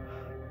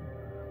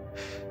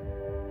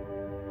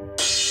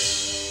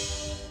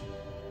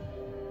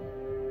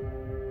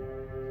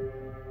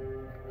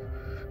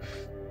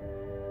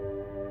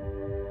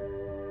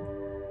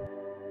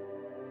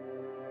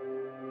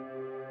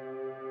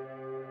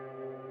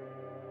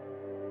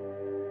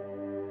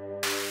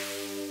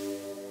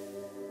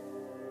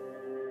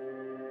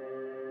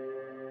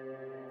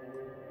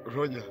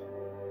 Roja,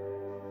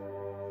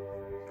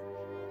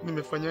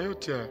 nimefanya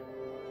yote haya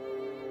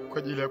kwa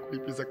ajili ya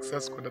kulipiza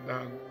kisasi kwa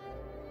dadangu.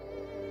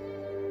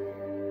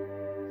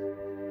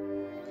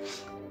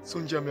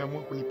 Sunji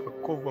ameamua kunipa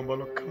kovu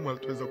ambalo kama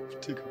halitaweza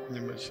kufutika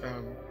kwenye maisha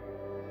yangu.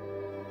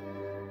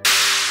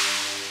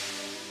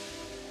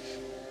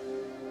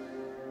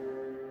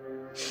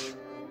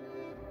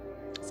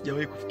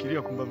 Sijawahi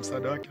kufikiria kwamba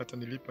msaada wake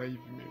atanilipa hivi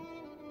mimi.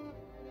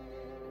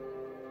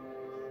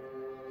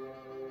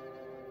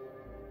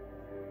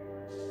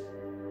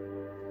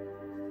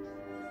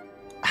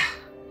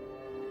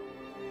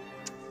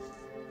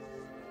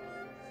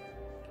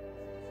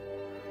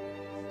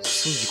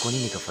 Sunji, kwa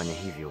nini kafanya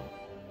hivyo?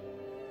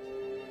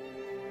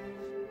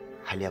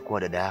 Hali ya kuwa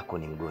dada yako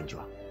ni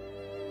mgonjwa.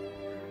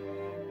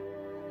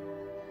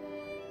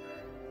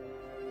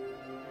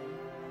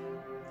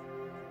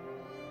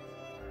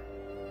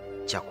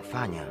 Cha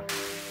kufanya,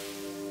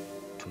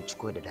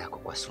 tumchukue dada yako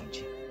kwa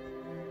Sunji,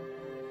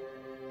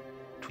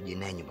 tuje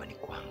naye nyumbani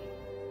kwangu.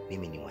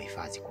 Mimi ni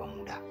wahifadhi kwa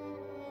muda.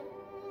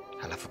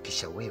 halafu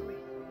kisha wewe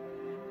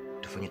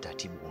tufanye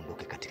taratibu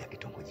uondoke katika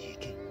kitongoji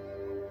hiki,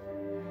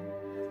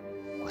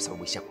 kwa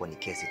sababu ishakuwa ni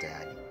kesi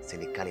tayari.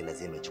 Serikali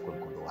lazima ichukue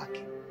mkondo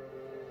wake.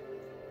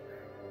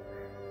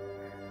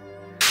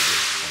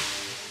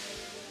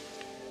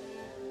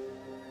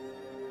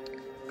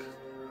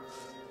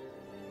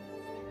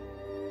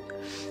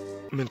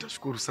 Mimi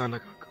nitashukuru sana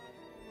kaka.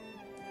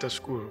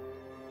 Nitashukuru.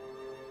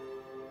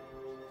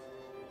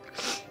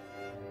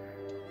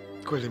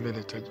 Kweli mimi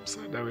nahitaji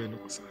msaada wenu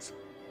kwa sasa.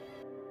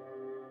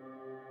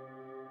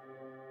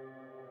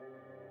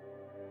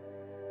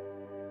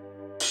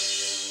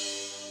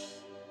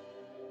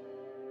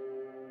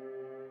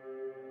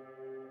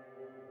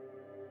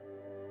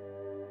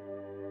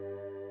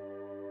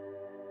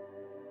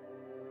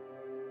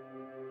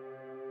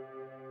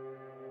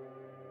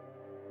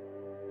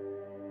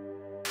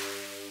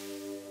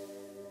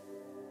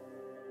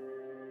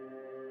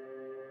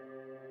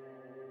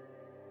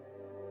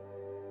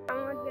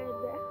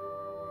 Dada.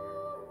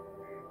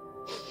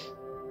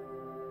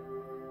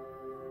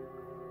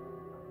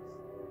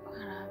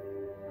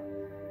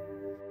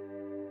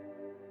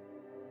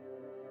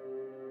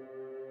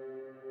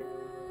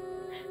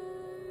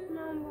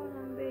 Naomba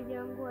mwambie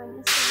Jangu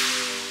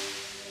anisamehe.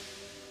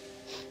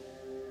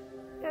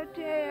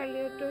 Yote haya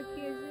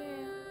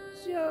yaliyotokezea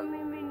sio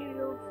mimi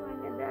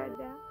niliofanya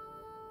dada.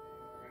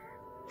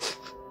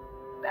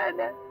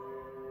 Dada,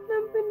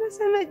 nampenda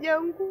sana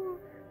Jangu.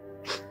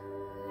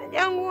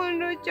 Jangu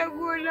ndo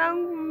chaguo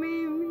langu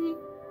mimi.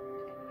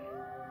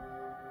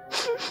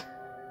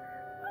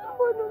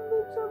 Mbona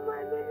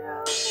msamaha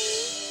yangu?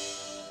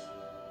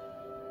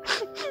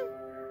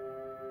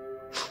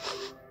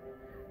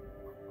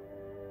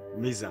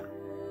 Mizaa,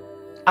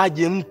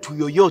 aje mtu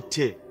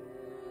yoyote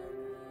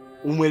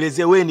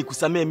umwelezee wewe ni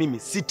kusamehe mimi,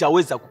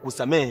 sitaweza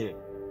kukusamehe.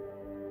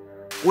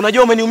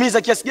 Unajua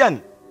umeniumiza kiasi gani?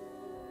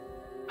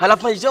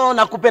 Halafu njoo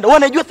nakupenda. Wewe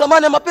unajua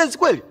thamani ya mapenzi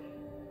kweli?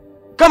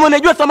 Kama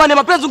unajua thamani ya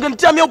mapenzi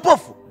ungenitia mimi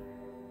upofu.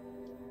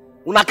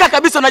 Unakaa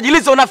kabisa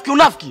unajiliza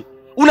unafiki.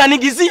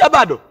 Unanigizia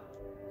bado.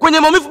 Kwenye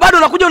maumivu bado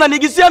unakuja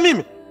unanigizia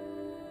mimi.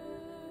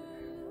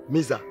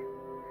 Mizaa,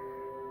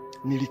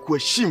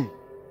 nilikuheshimu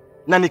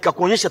na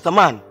nikakuonyesha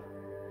thamani.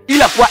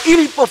 Ila kwa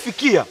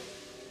ilipofikia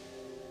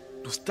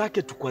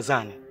tusitake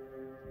tukwazane.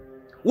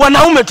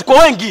 Wanaume tuko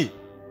wengi.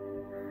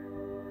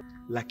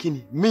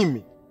 Lakini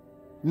mimi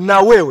na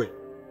wewe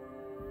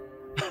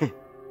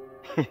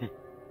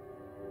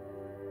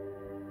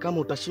kama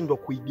utashindwa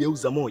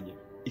kuigeuza moja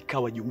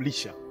ikawa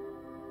jumlisha,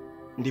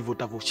 ndivyo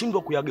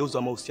utavyoshindwa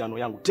kuyageuza mahusiano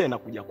yangu tena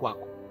kuja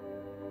kwako.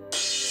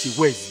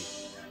 Siwezi.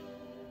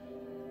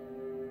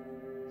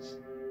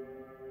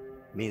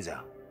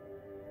 Mizaa,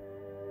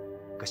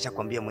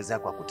 kashakwambia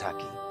mwenzako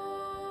hakutaki.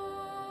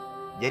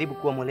 Jaribu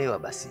kuwa mwelewa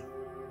basi.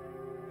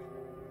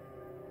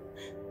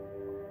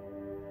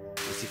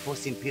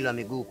 Usifosi mpira wa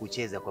miguu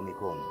kucheza kwa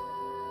mikono.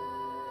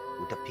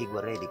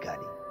 Utapigwa red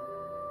card.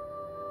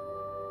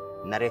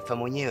 Na refa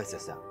mwenyewe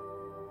sasa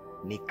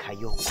ni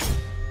Kayoko.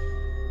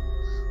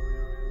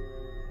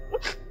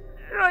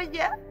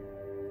 Roja,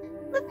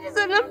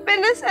 tatizo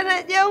nampenda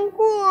sana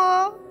Jangu.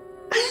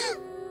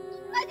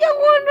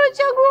 Jangu ndo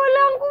chaguo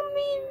langu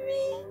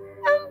mimi.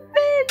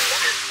 Nampenda.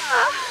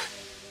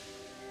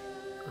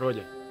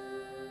 Roja,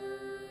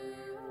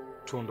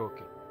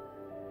 tuondoke.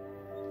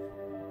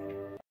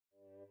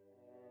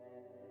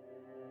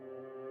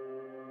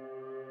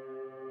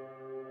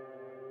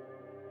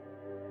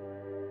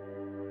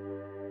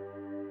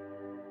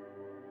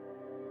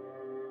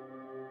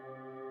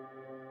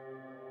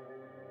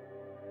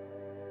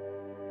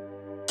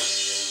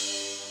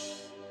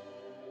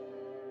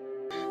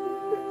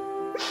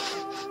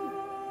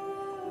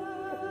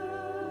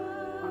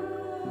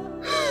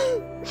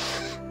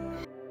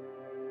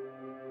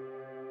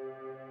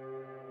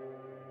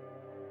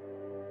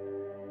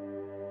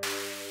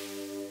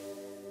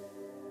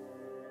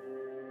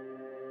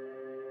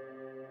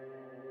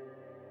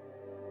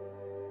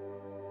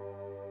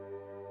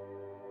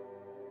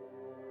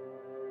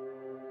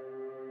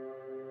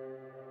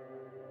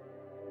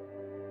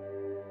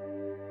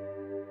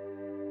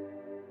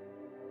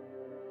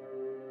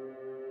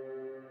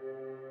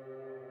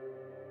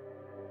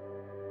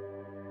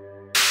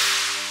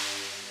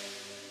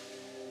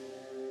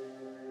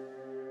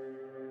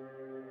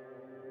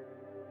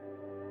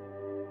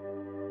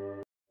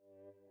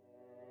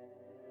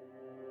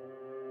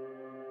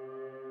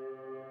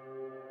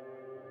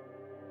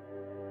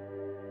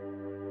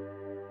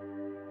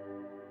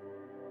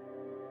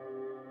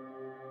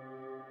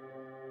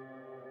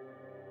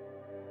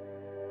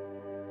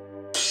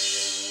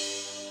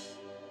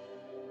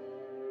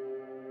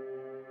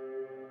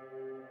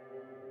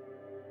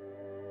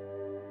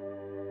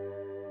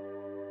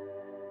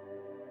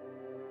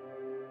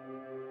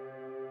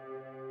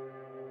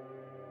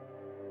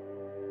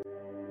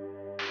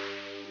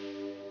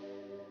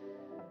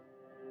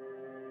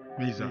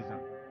 Mizaa,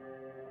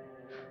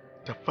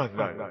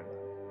 tafadhali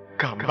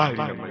kaa mbali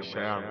na maisha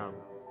yangu.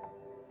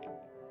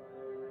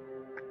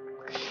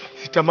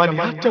 Sitamani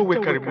hata uwe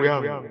karibu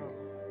yangu.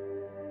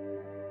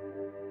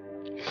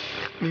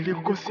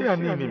 Nilikukosea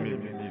nini mimi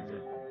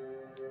Miza?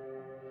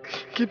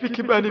 Kipi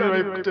kibaya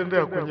niliwahi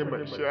kutendea kwenye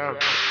maisha yako?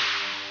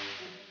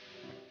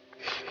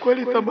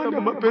 Kweli thamani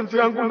ya mapenzi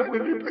yangu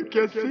unanilipa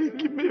kiasi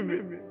hiki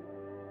mimi?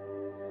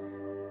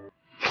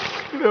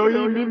 Leo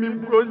hii mimi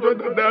mgonjwa,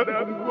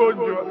 dada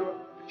mgonjwa,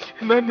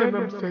 nani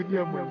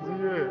anamsaidia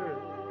mwenzie?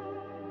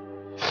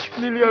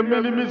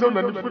 Niliamini Miza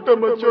unanifuta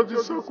machozi,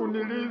 sio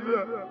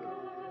kuniliza.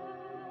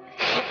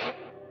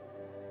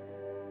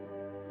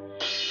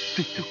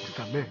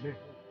 Sitakusamehe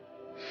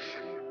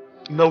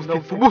na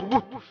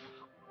usithubutu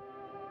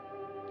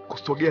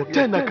kusogea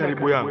tena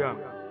karibu yangu,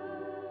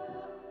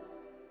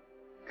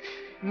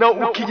 na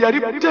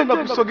ukijaribu tena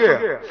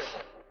kusogea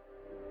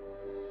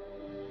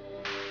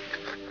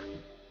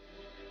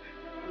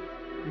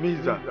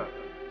Miza,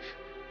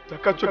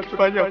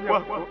 takachokifanya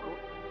kwako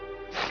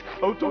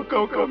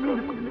hautokaa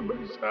kamili kwenye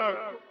maisha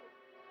yako.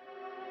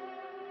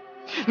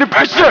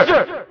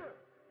 Nipishe!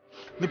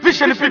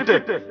 Nipishe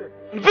nipite!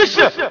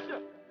 Nipishe!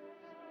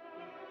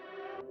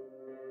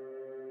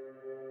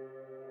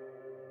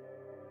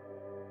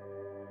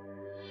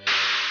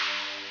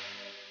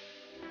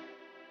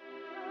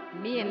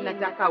 Mie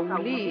nataka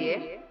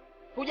ulie,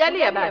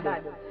 hujalia bado.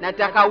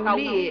 Nataka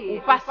ulie,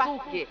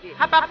 upasuke.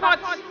 Hapa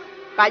poti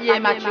paje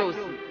machozi.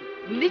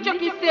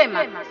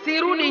 Nilichokisema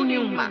sirudi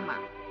nyuma.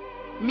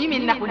 Mimi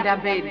ninakwenda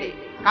mbele.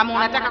 Kama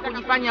unataka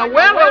kujifanya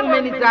wewe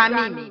umenizaa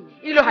mimi,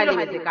 hilo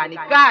haliwezekani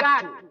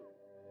katu.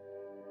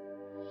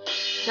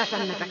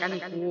 Sasa ninataka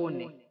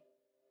nikuone.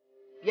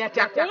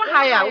 Yatakuwa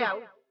haya.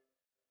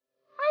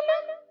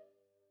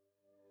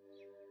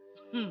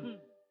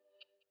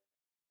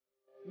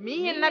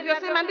 Mimi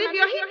ninavyosema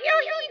ndivyo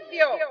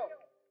hivyo.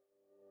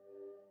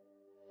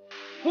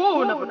 Huu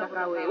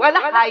unapotaka wewe wala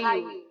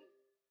haiwi.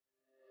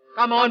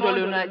 Kama wewe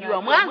ndio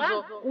unajua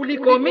mwanzo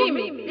kuliko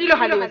mimi, hilo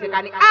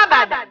haliwezekani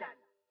abada.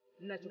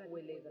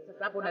 Ninachokueleza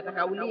sasa, hapo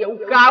nataka ulie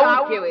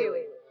ukauke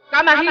wewe.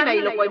 Kama hina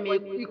ile kwa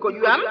iko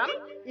juu ya mti,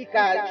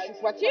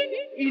 ikashushwa chini,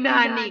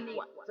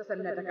 inaanikwa. Sasa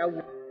ninataka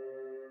ulie.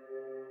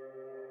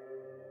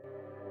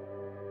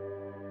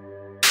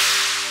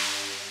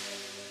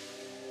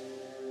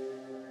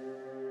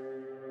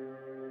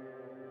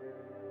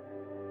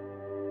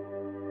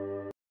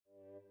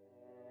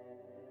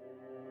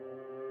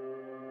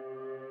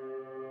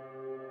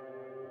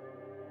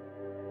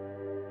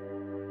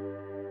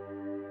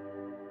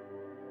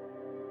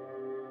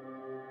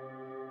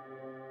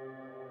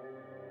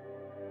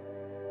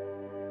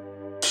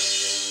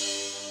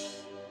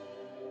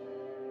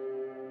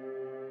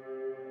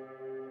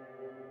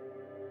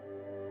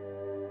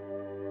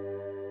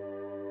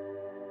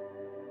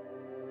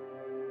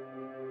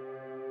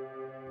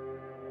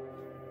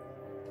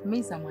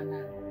 Mizaa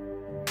mwanangu,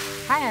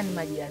 haya ni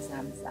maji ya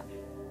Zamzam.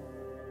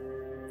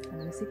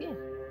 Unanisikia?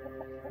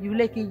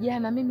 Yule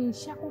kijana mimi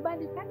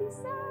nishakubali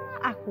kabisa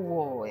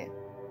akuoe.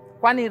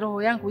 Kwani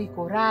roho yangu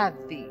iko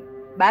radhi.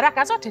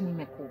 Baraka zote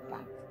nimekupa.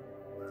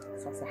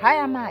 Sasa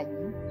haya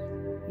maji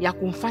ya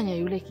kumfanya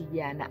yule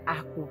kijana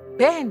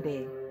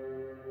akupende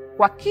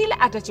kwa kila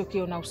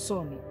atachokiona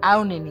usoni,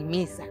 aone ni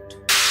Mizaa tu.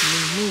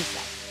 Ni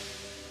Mizaa.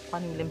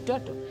 Kwani yule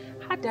mtoto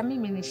hata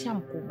mimi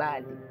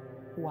nishamkubali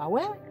kuwa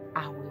wewe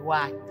awe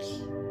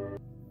wake.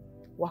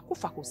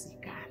 Wakufa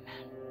kusikana.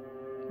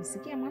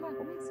 Nisikia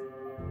mwanangu Mizaa?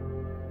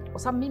 Kwa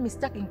sababu mimi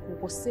sitaki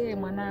nikukosee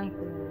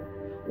mwanangu.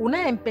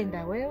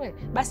 Unayempenda wewe,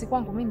 basi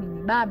kwangu mimi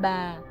ni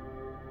baba.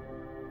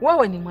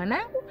 Wewe ni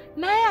mwanangu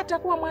na yeye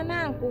atakuwa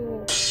mwanangu.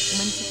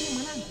 Umenisikia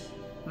mwanangu?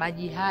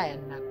 Maji haya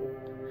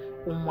ninakupa.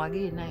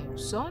 Umwagie naye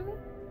usoni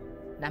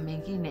na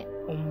mengine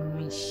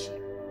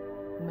ummishe.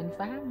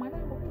 Umenifahamu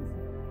mwanangu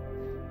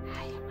Mizaa?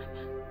 Haya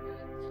mwanangu.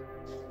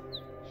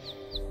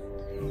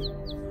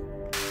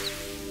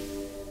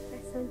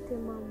 Asante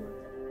mama.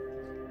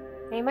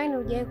 Na imani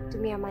hujawahi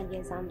kutumia maji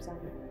ya Zamzam.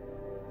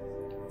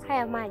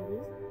 Haya maji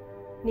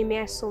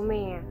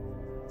nimeyasomea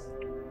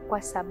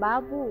kwa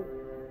sababu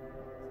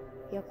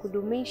ya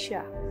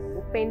kudumisha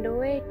upendo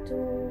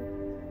wetu.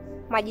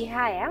 Maji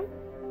haya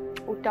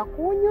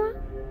utakunywa,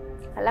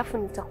 alafu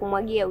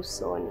nitakumwagia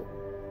usoni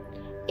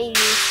ili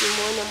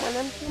usimuone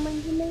mwanamke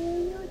mwingine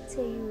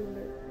yeyote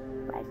yule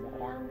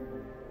baada yangu.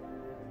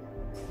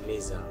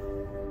 Mizaa,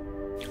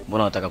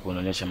 mbona unataka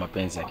kuonyesha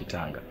mapenzi ya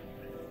kitanga?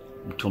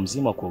 Mtu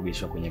mzima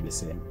kuogeshwa kwenye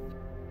beseni.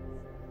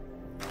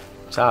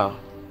 Sawa?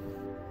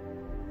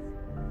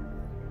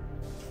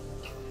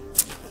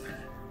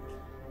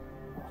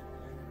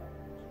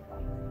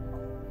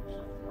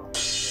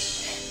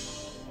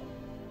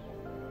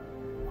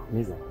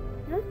 Mizaa.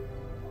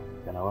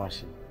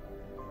 Kanawasha.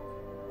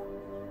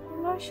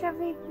 Unawasha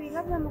vipi?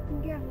 Labda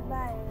amekuingia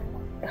vibaya.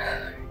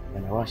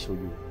 Kanawasha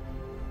ujue.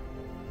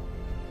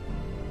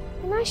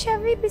 Unawasha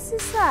vipi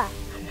sasa?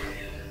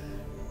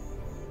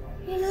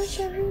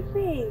 Unawasha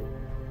vipi?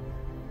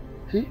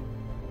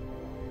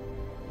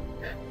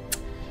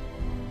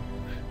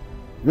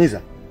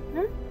 Mizaa.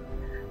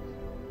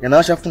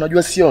 Yanawasha afu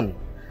unajua sioni.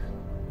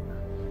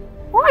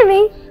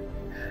 Oni?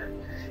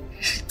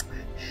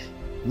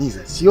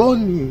 Mizaa,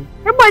 sioni.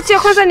 Hebu achia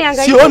kwanza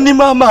niangalie. Sioni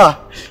mama.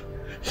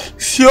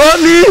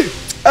 Sioni.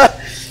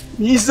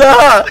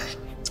 Mizaa!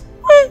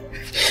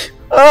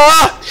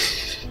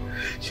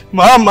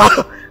 Mama!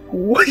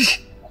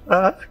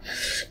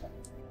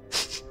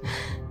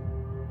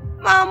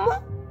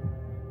 Mama,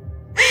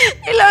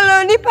 ilo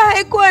ulonipa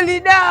haikuwa ni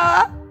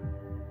dawa,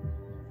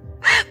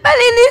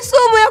 bali ni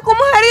sumu ya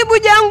kumharibu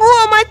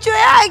Janguo macho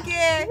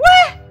yake.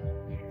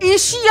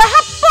 Ishia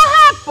hapo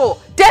hapo.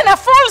 Tena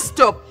full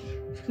stop.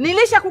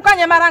 Nilisha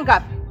kukanya mara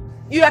ngapi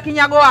juu ya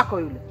kinyago wako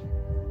yule?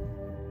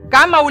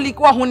 Kama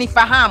ulikuwa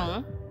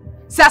hunifahamu,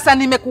 sasa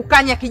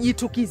nimekukanya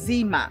kijitu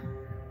kizima.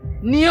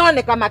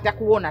 Nione kama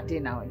atakuona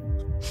tena wewe.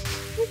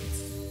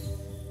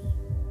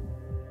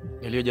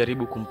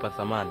 Niliyojaribu kumpa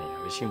thamani,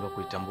 alishindwa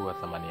kuitambua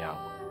thamani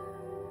yangu.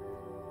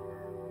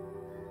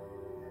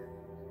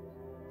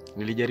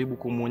 Nilijaribu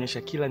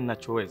kumuonyesha kila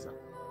ninachoweza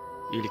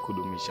ili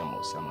kudumisha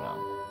mahusiano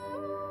yangu.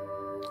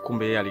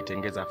 Kumbe yeye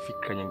alitengeza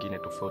fikra nyingine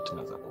tofauti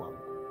na za kwangu.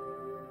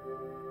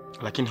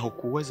 Lakini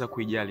haukuweza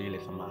kuijali ile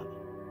thamani.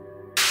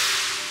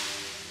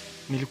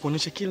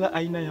 Nilikuonyesha kila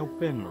aina ya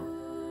upendo.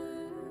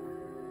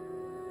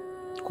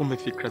 Kumbe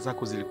fikra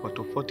zako zilikuwa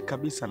tofauti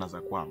kabisa na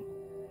za kwangu.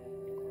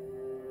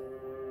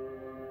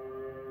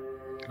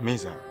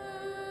 Mizaa,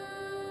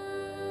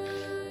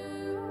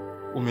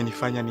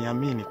 umenifanya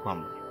niamini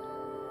kwamba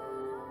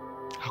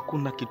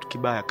hakuna kitu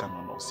kibaya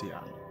kama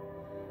mahusiano.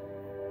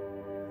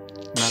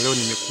 Na leo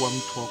nimekuwa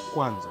mtu wa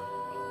kwanza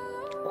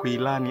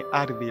kuilani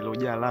ardhi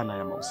iliyojaa laana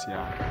ya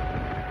mahusiano.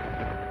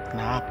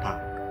 Na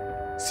hapa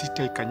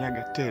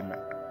sitaikanyaga tena.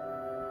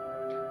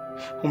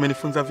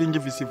 Umenifunza vingi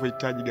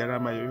visivyohitaji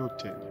gharama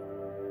yoyote.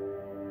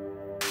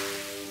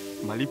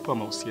 Malipo ya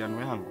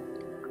mahusiano yangu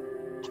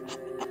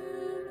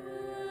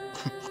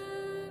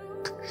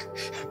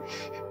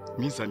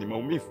Mizaa, ni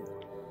maumivu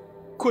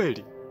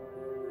kweli.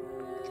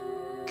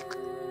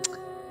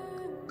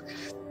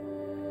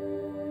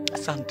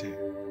 Asante.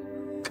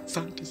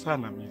 Asante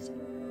sana Mizaa.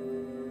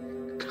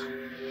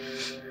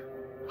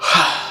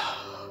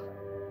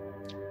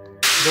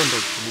 Donda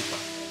ukinipa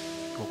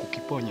wa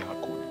kukiponya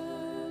hakuna.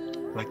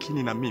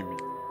 Lakini na mimi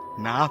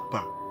na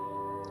hapa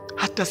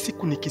hata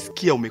siku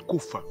nikisikia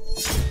umekufa,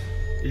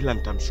 ila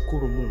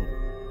nitamshukuru Mungu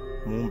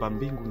muumba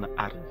mbingu na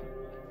ardhi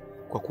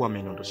kwa kuwa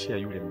ameniondoshia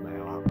yule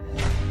mbaya wangu.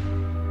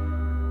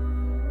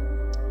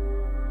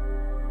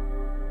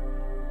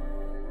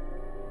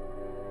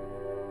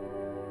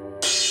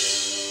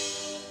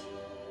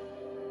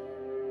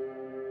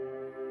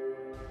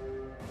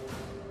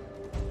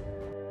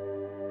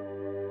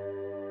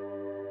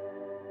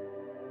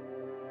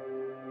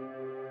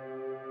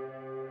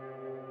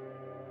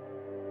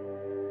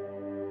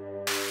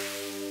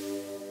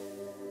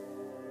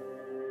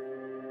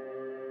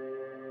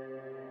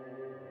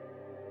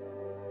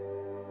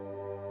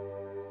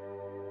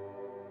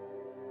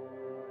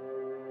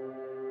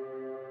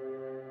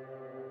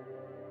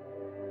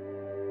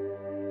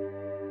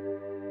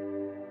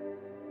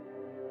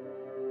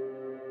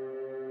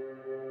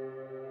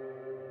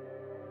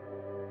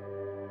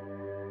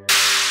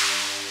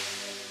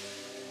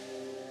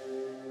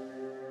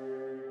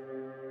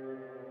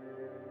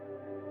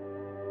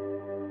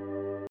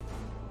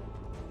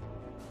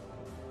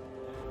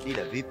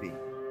 Ila vipi?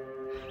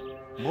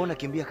 Mbona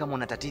kimbia kama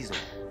una tatizo?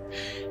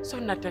 Sio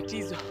na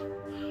tatizo.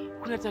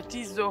 Kuna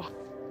tatizo.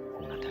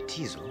 Kuna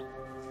tatizo?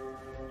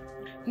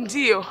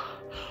 Ndiyo.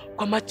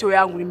 Kwa macho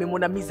yangu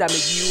nimemwona Mizaa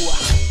amejiua.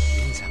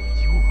 Mizaa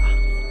amejiua?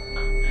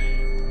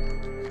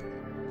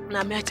 Na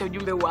ameacha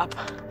ujumbe huu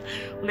hapa.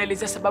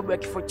 Unaelezea sababu ya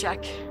kifo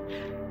chake.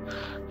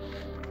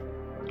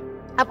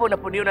 Hapo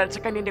unaponiona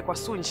nataka niende kwa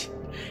Sunji.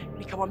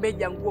 Nikamwambia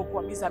Janguo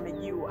kwa Mizaa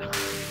amejiua.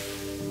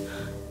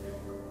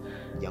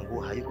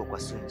 Janguo hayuko kwa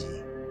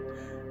Sunji.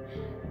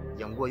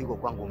 Janguo yuko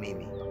kwangu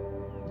mimi.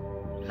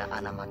 Na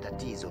ana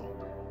matatizo.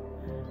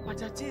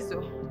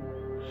 Matatizo?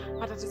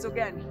 Matatizo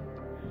gani?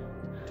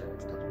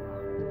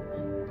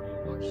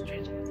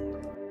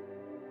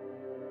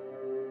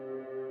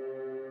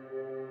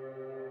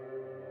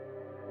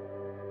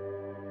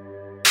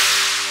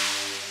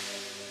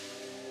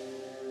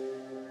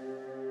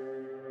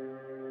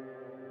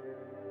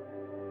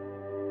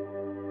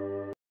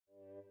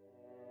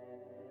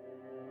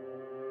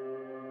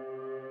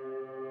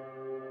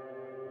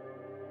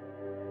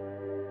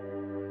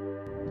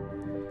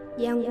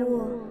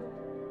 Janguo,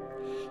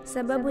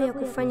 sababu ya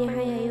kufanya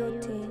haya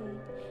yote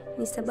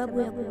ni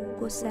sababu ya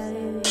kukukosa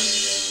wewe.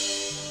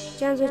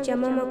 Chanzo cha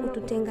mama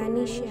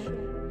kututenganisha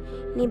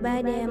ni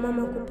baada ya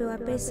mama kupewa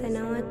pesa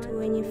na watu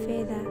wenye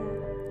fedha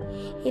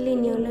ili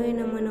niolewe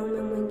na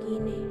mwanaume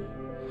mwingine,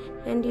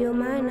 na ndiyo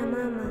maana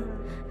mama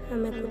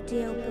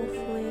amekutia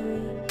upofu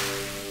wewe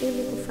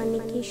ili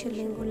kufanikisha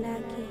lengo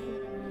lake,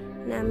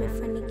 na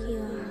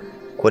amefanikiwa.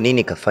 Kwa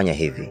nini kafanya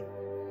hivi?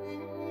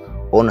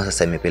 Ona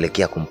sasa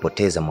imepelekea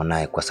kumpoteza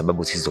mwanae kwa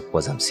sababu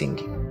zisizokuwa za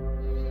msingi.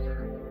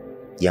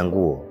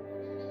 Janguo,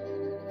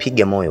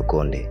 piga moyo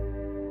konde.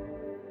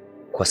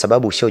 Kwa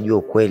sababu ushajua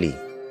ukweli,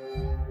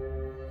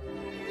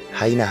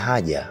 haina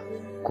haja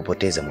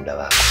kupoteza muda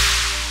wako.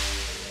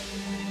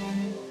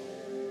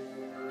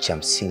 Cha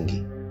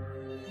msingi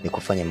ni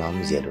kufanya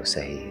maamuzi yaliyo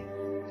sahihi.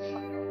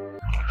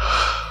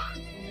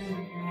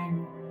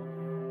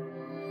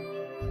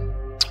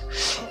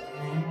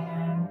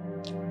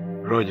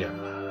 Roja,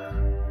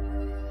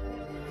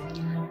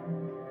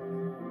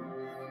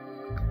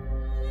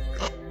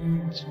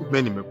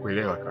 mimi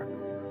nimekuelewa kaka.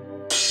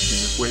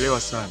 Nimekuelewa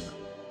sana.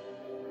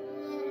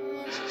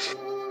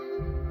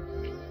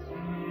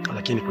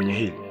 Lakini kwenye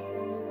hili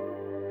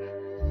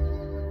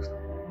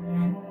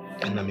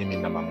na mimi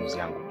nina maamuzi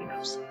yangu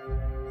binafsi.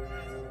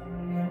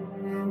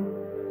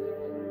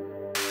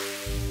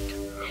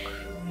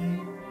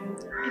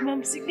 Ni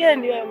maamuzi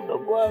gani ya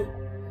mdogo wangu?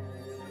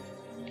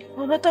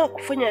 Unataka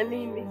kufanya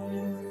nini?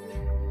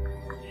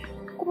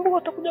 Kumbuka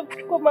utakuja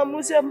kuchukua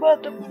maamuzi ambayo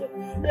atakuja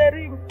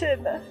kugharimu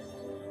tena.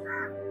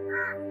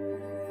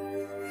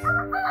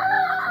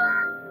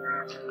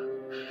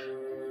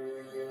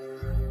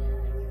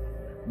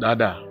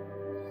 Dada,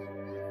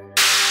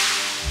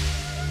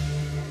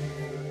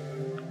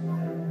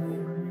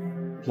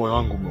 moyo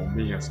wangu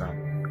umeumia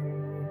sana.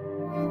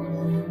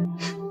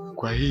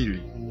 Kwa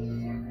hili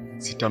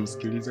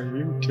sitamsikiliza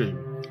yote.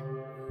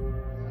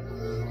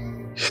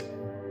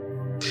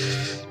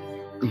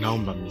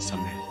 Naomba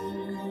mnisamehe.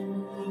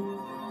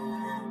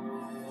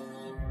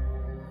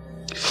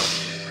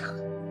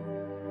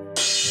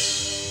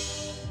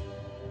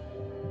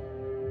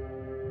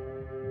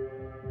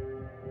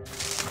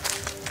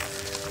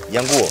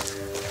 Yanguo,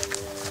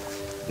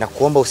 na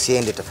kuomba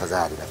usiende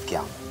tafadhali rafiki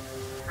yangu.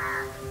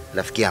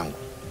 Rafiki yangu,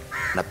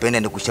 napenda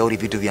nikushauri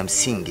vitu vya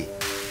msingi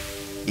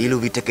ili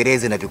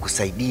uvitekeleze na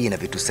vikusaidie na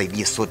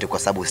vitusaidie sote, kwa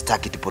sababu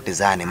sitaki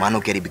tupotezane, maana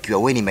ukiharibikiwa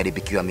wewe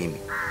nimeharibikiwa mimi.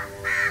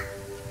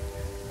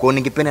 Kwa hiyo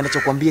ningependa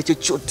ninachokuambia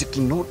chochote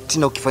kinoti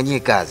na ukifanyie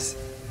kazi.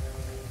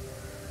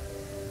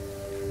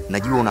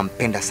 Najua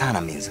unampenda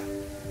sana Mizaa,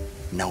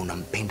 na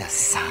unampenda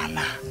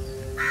sana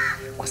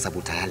kwa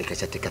sababu tayari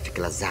kashateka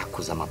fikra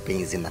zako za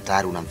mapenzi na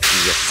tayari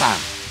unamfikiria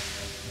sana.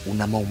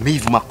 Una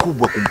maumivu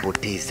makubwa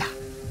kumpoteza,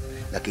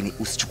 lakini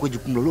usichukue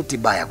jukumu lolote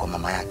baya kwa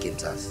mama yake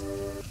mzazi.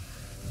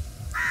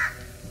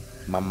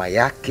 Mama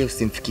yake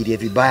usimfikirie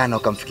vibaya na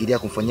ukamfikiria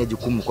kumfanyia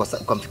jukumu kwa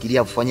sababu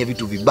ukamfikiria kufanyia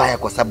vitu vibaya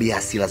kwa sababu ya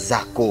hasira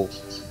zako.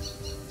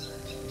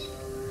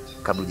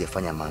 Kabla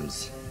hujafanya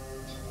maamuzi,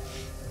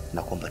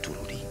 na kuomba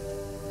turudi.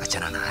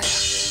 Achana na haya.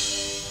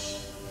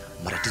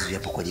 Matatizo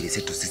yapo kwa ajili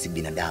yetu sisi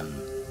binadamu.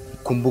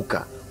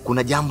 Kumbuka,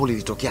 kuna jambo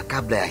lilitokea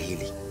kabla ya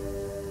hili.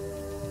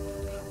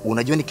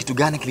 Unajua ni kitu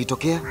gani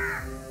kilitokea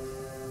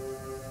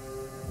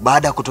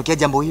baada ya kutokea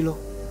jambo hilo?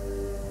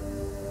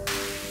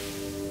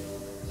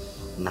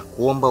 Na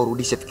kuomba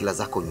urudishe fikira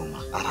zako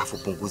nyuma, alafu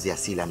punguze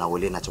hasira na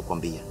uelewe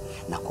ninachokuambia.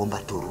 Na kuomba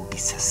turudi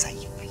sasa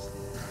hivi.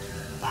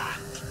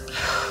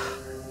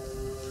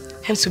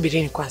 Hem,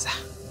 subirini kwanza.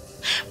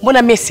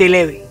 Mbona mimi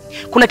sielewi?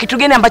 Kuna kitu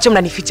gani ambacho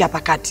mnanificha hapa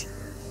kati?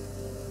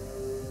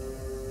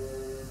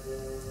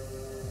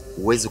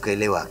 Uwezi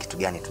ukaelewa kitu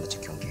gani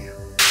tunachokiongea,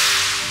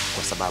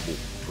 kwa sababu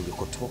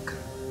tulikotoka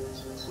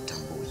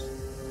utambui,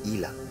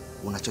 ila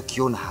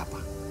unachokiona hapa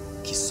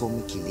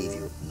kisome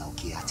kilivyo na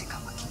ukiache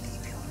kama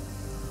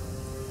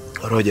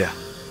kilivyo. Roja,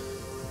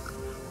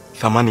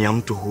 thamani ya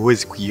mtu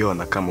huwezi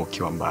kuiona kama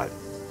ukiwa mbali,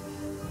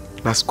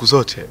 na siku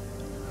zote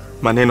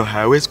maneno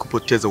hayawezi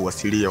kupoteza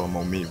uasilia wa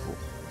maumivu.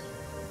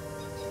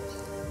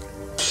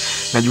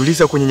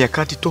 Najiuliza kwenye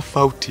nyakati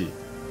tofauti,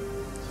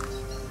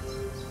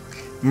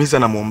 Mizaa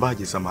na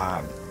muombaji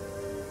samahani.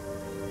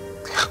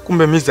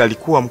 Kumbe Mizaa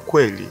alikuwa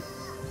mkweli.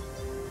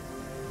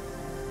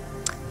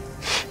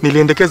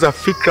 Niliendekeza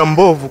fikra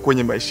mbovu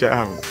kwenye maisha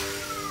yangu.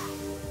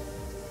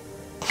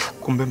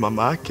 Kumbe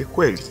mama yake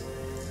kweli.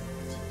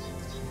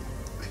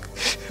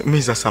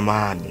 Mizaa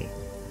samahani.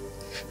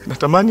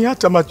 Natamani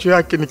hata macho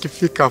yake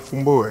nikifika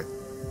afumbue.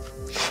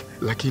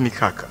 Lakini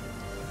kaka,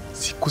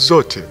 siku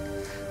zote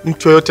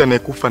mtu yote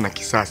anayekufa na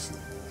kisasi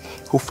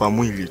hufa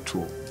mwili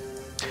tu,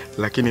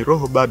 lakini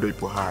roho bado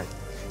ipo hai.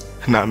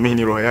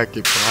 Naamini roho yake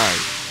ipo hai.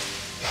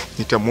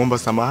 Nitamuomba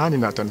samahani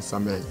na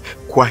atanisamehe.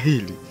 Kwa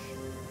hili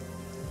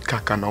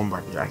kaka,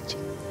 naomba niache.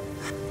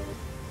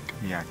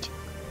 Niache.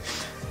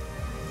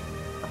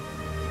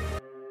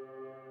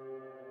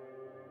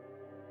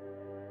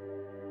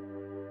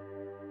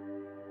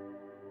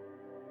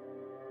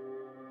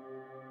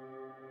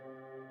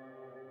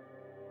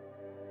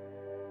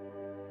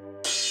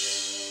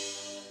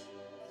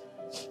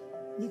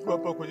 Niko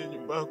hapa kwenye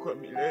nyumba yako ya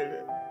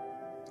milele,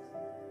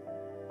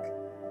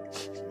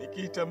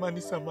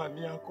 nikitamani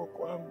samani yako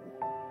kwangu.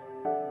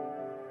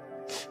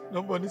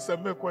 Naomba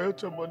nisamehe kwa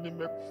yote ambayo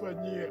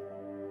nimekufanyia.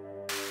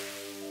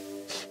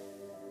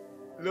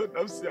 Leo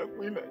nafsi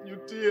yangu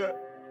inajutia.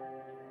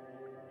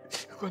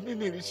 Kwa nini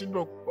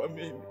nilishindwa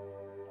kukuamini?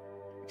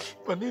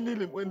 Kwa nini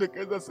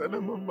nilimwendekeza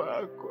sana mama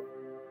yako?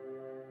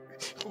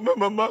 Kumbe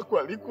mama yako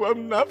alikuwa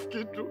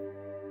mnafiki tu.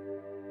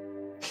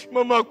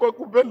 Mama yako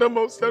hakupenda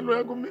mahusiano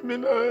yangu mimi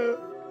na wewe.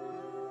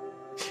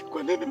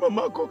 Kwa nini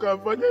mama yako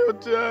kafanya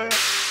yote haya?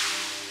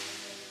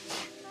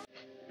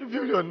 Hivi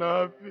uliona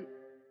wapi?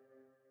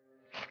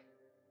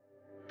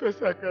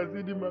 Pesa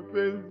akazidi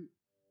mapenzi.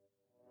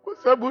 Kwa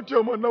sababu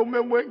tu mwanaume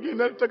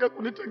mwingine alitaka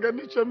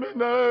kunitenganisha mimi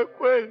na wewe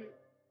kweli?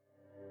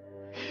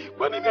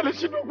 Kwa nini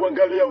alishindwa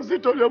kuangalia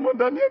uzito uliomo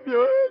ndani ya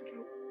mioyo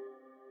yetu?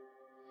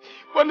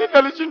 Kwa nini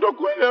alishindwa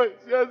kuelewa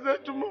hisia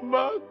zetu mama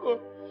yako?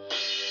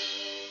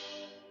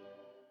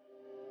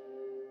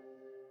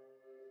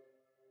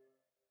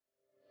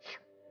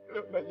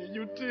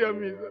 najijutia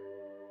Mizaa.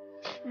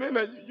 Mimi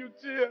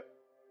najijutia.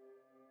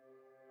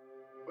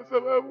 Kwa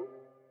sababu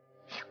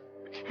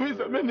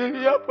Mizaa, mimi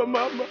niliapa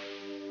mama,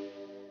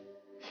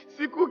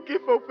 siku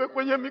kifa ufe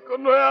kwenye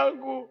mikono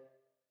yangu.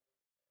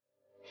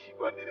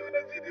 Kwa nini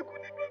unazidi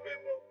kunipa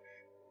mema?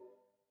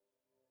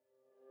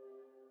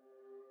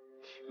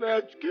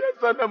 Nayachukia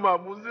sana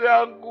maamuzi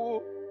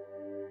yangu.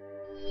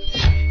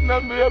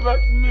 Naambia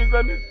basi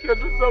Mizaa, nisikie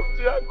tu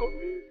sauti yako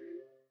mimi.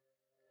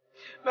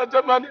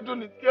 Natamani tu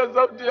nisikie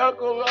sauti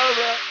yako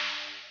baba.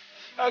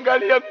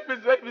 Angalia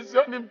mimi sasa hivi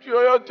sioni mtu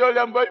yoyote yule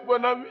ambaye yupo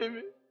na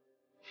mimi.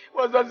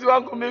 Wazazi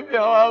wangu mimi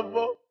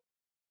hawapo.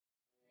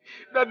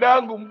 Dada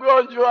yangu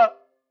mgonjwa.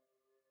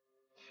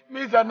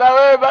 Mizaa, na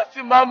wewe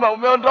basi mama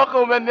umeondoka,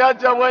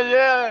 umeniacha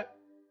mwenyewe.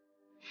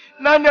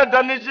 Nani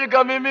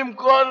atanishika mimi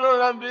mkono,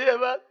 niambie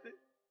basi?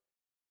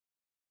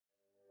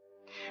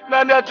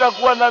 Nani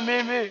atakuwa na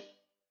mimi?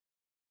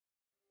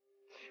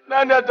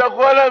 Nani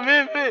atakuwa na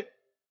mimi?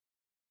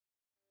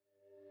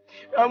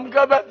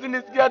 Amka basi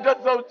nisikie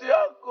hata sauti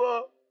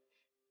yako.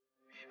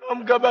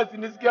 Amka basi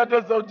nisikie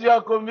hata sauti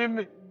yako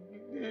mimi.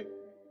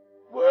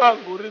 Moyo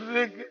wangu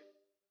riziki.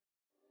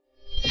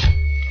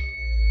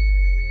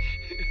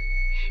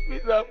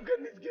 Mizaa, amka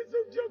nisikie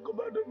sauti yako,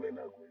 bado mimi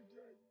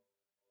nakuhitaji.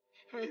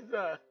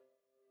 Mizaa.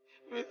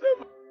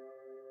 Mizaa.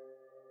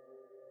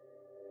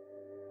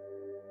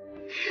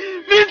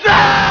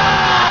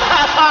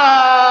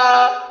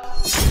 Mizaa!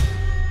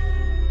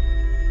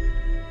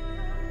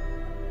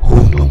 Huu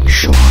ndo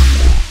mwisho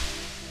wangu.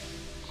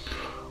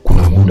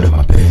 Kuna muda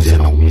mapenzi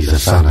yanaumiza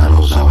sana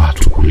roho za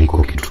watu kuliko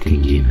kitu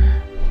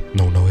kingine,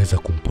 na unaweza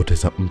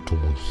kumpoteza mtu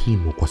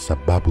muhimu kwa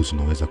sababu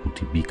zinaweza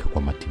kutibika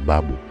kwa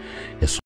matibabu ya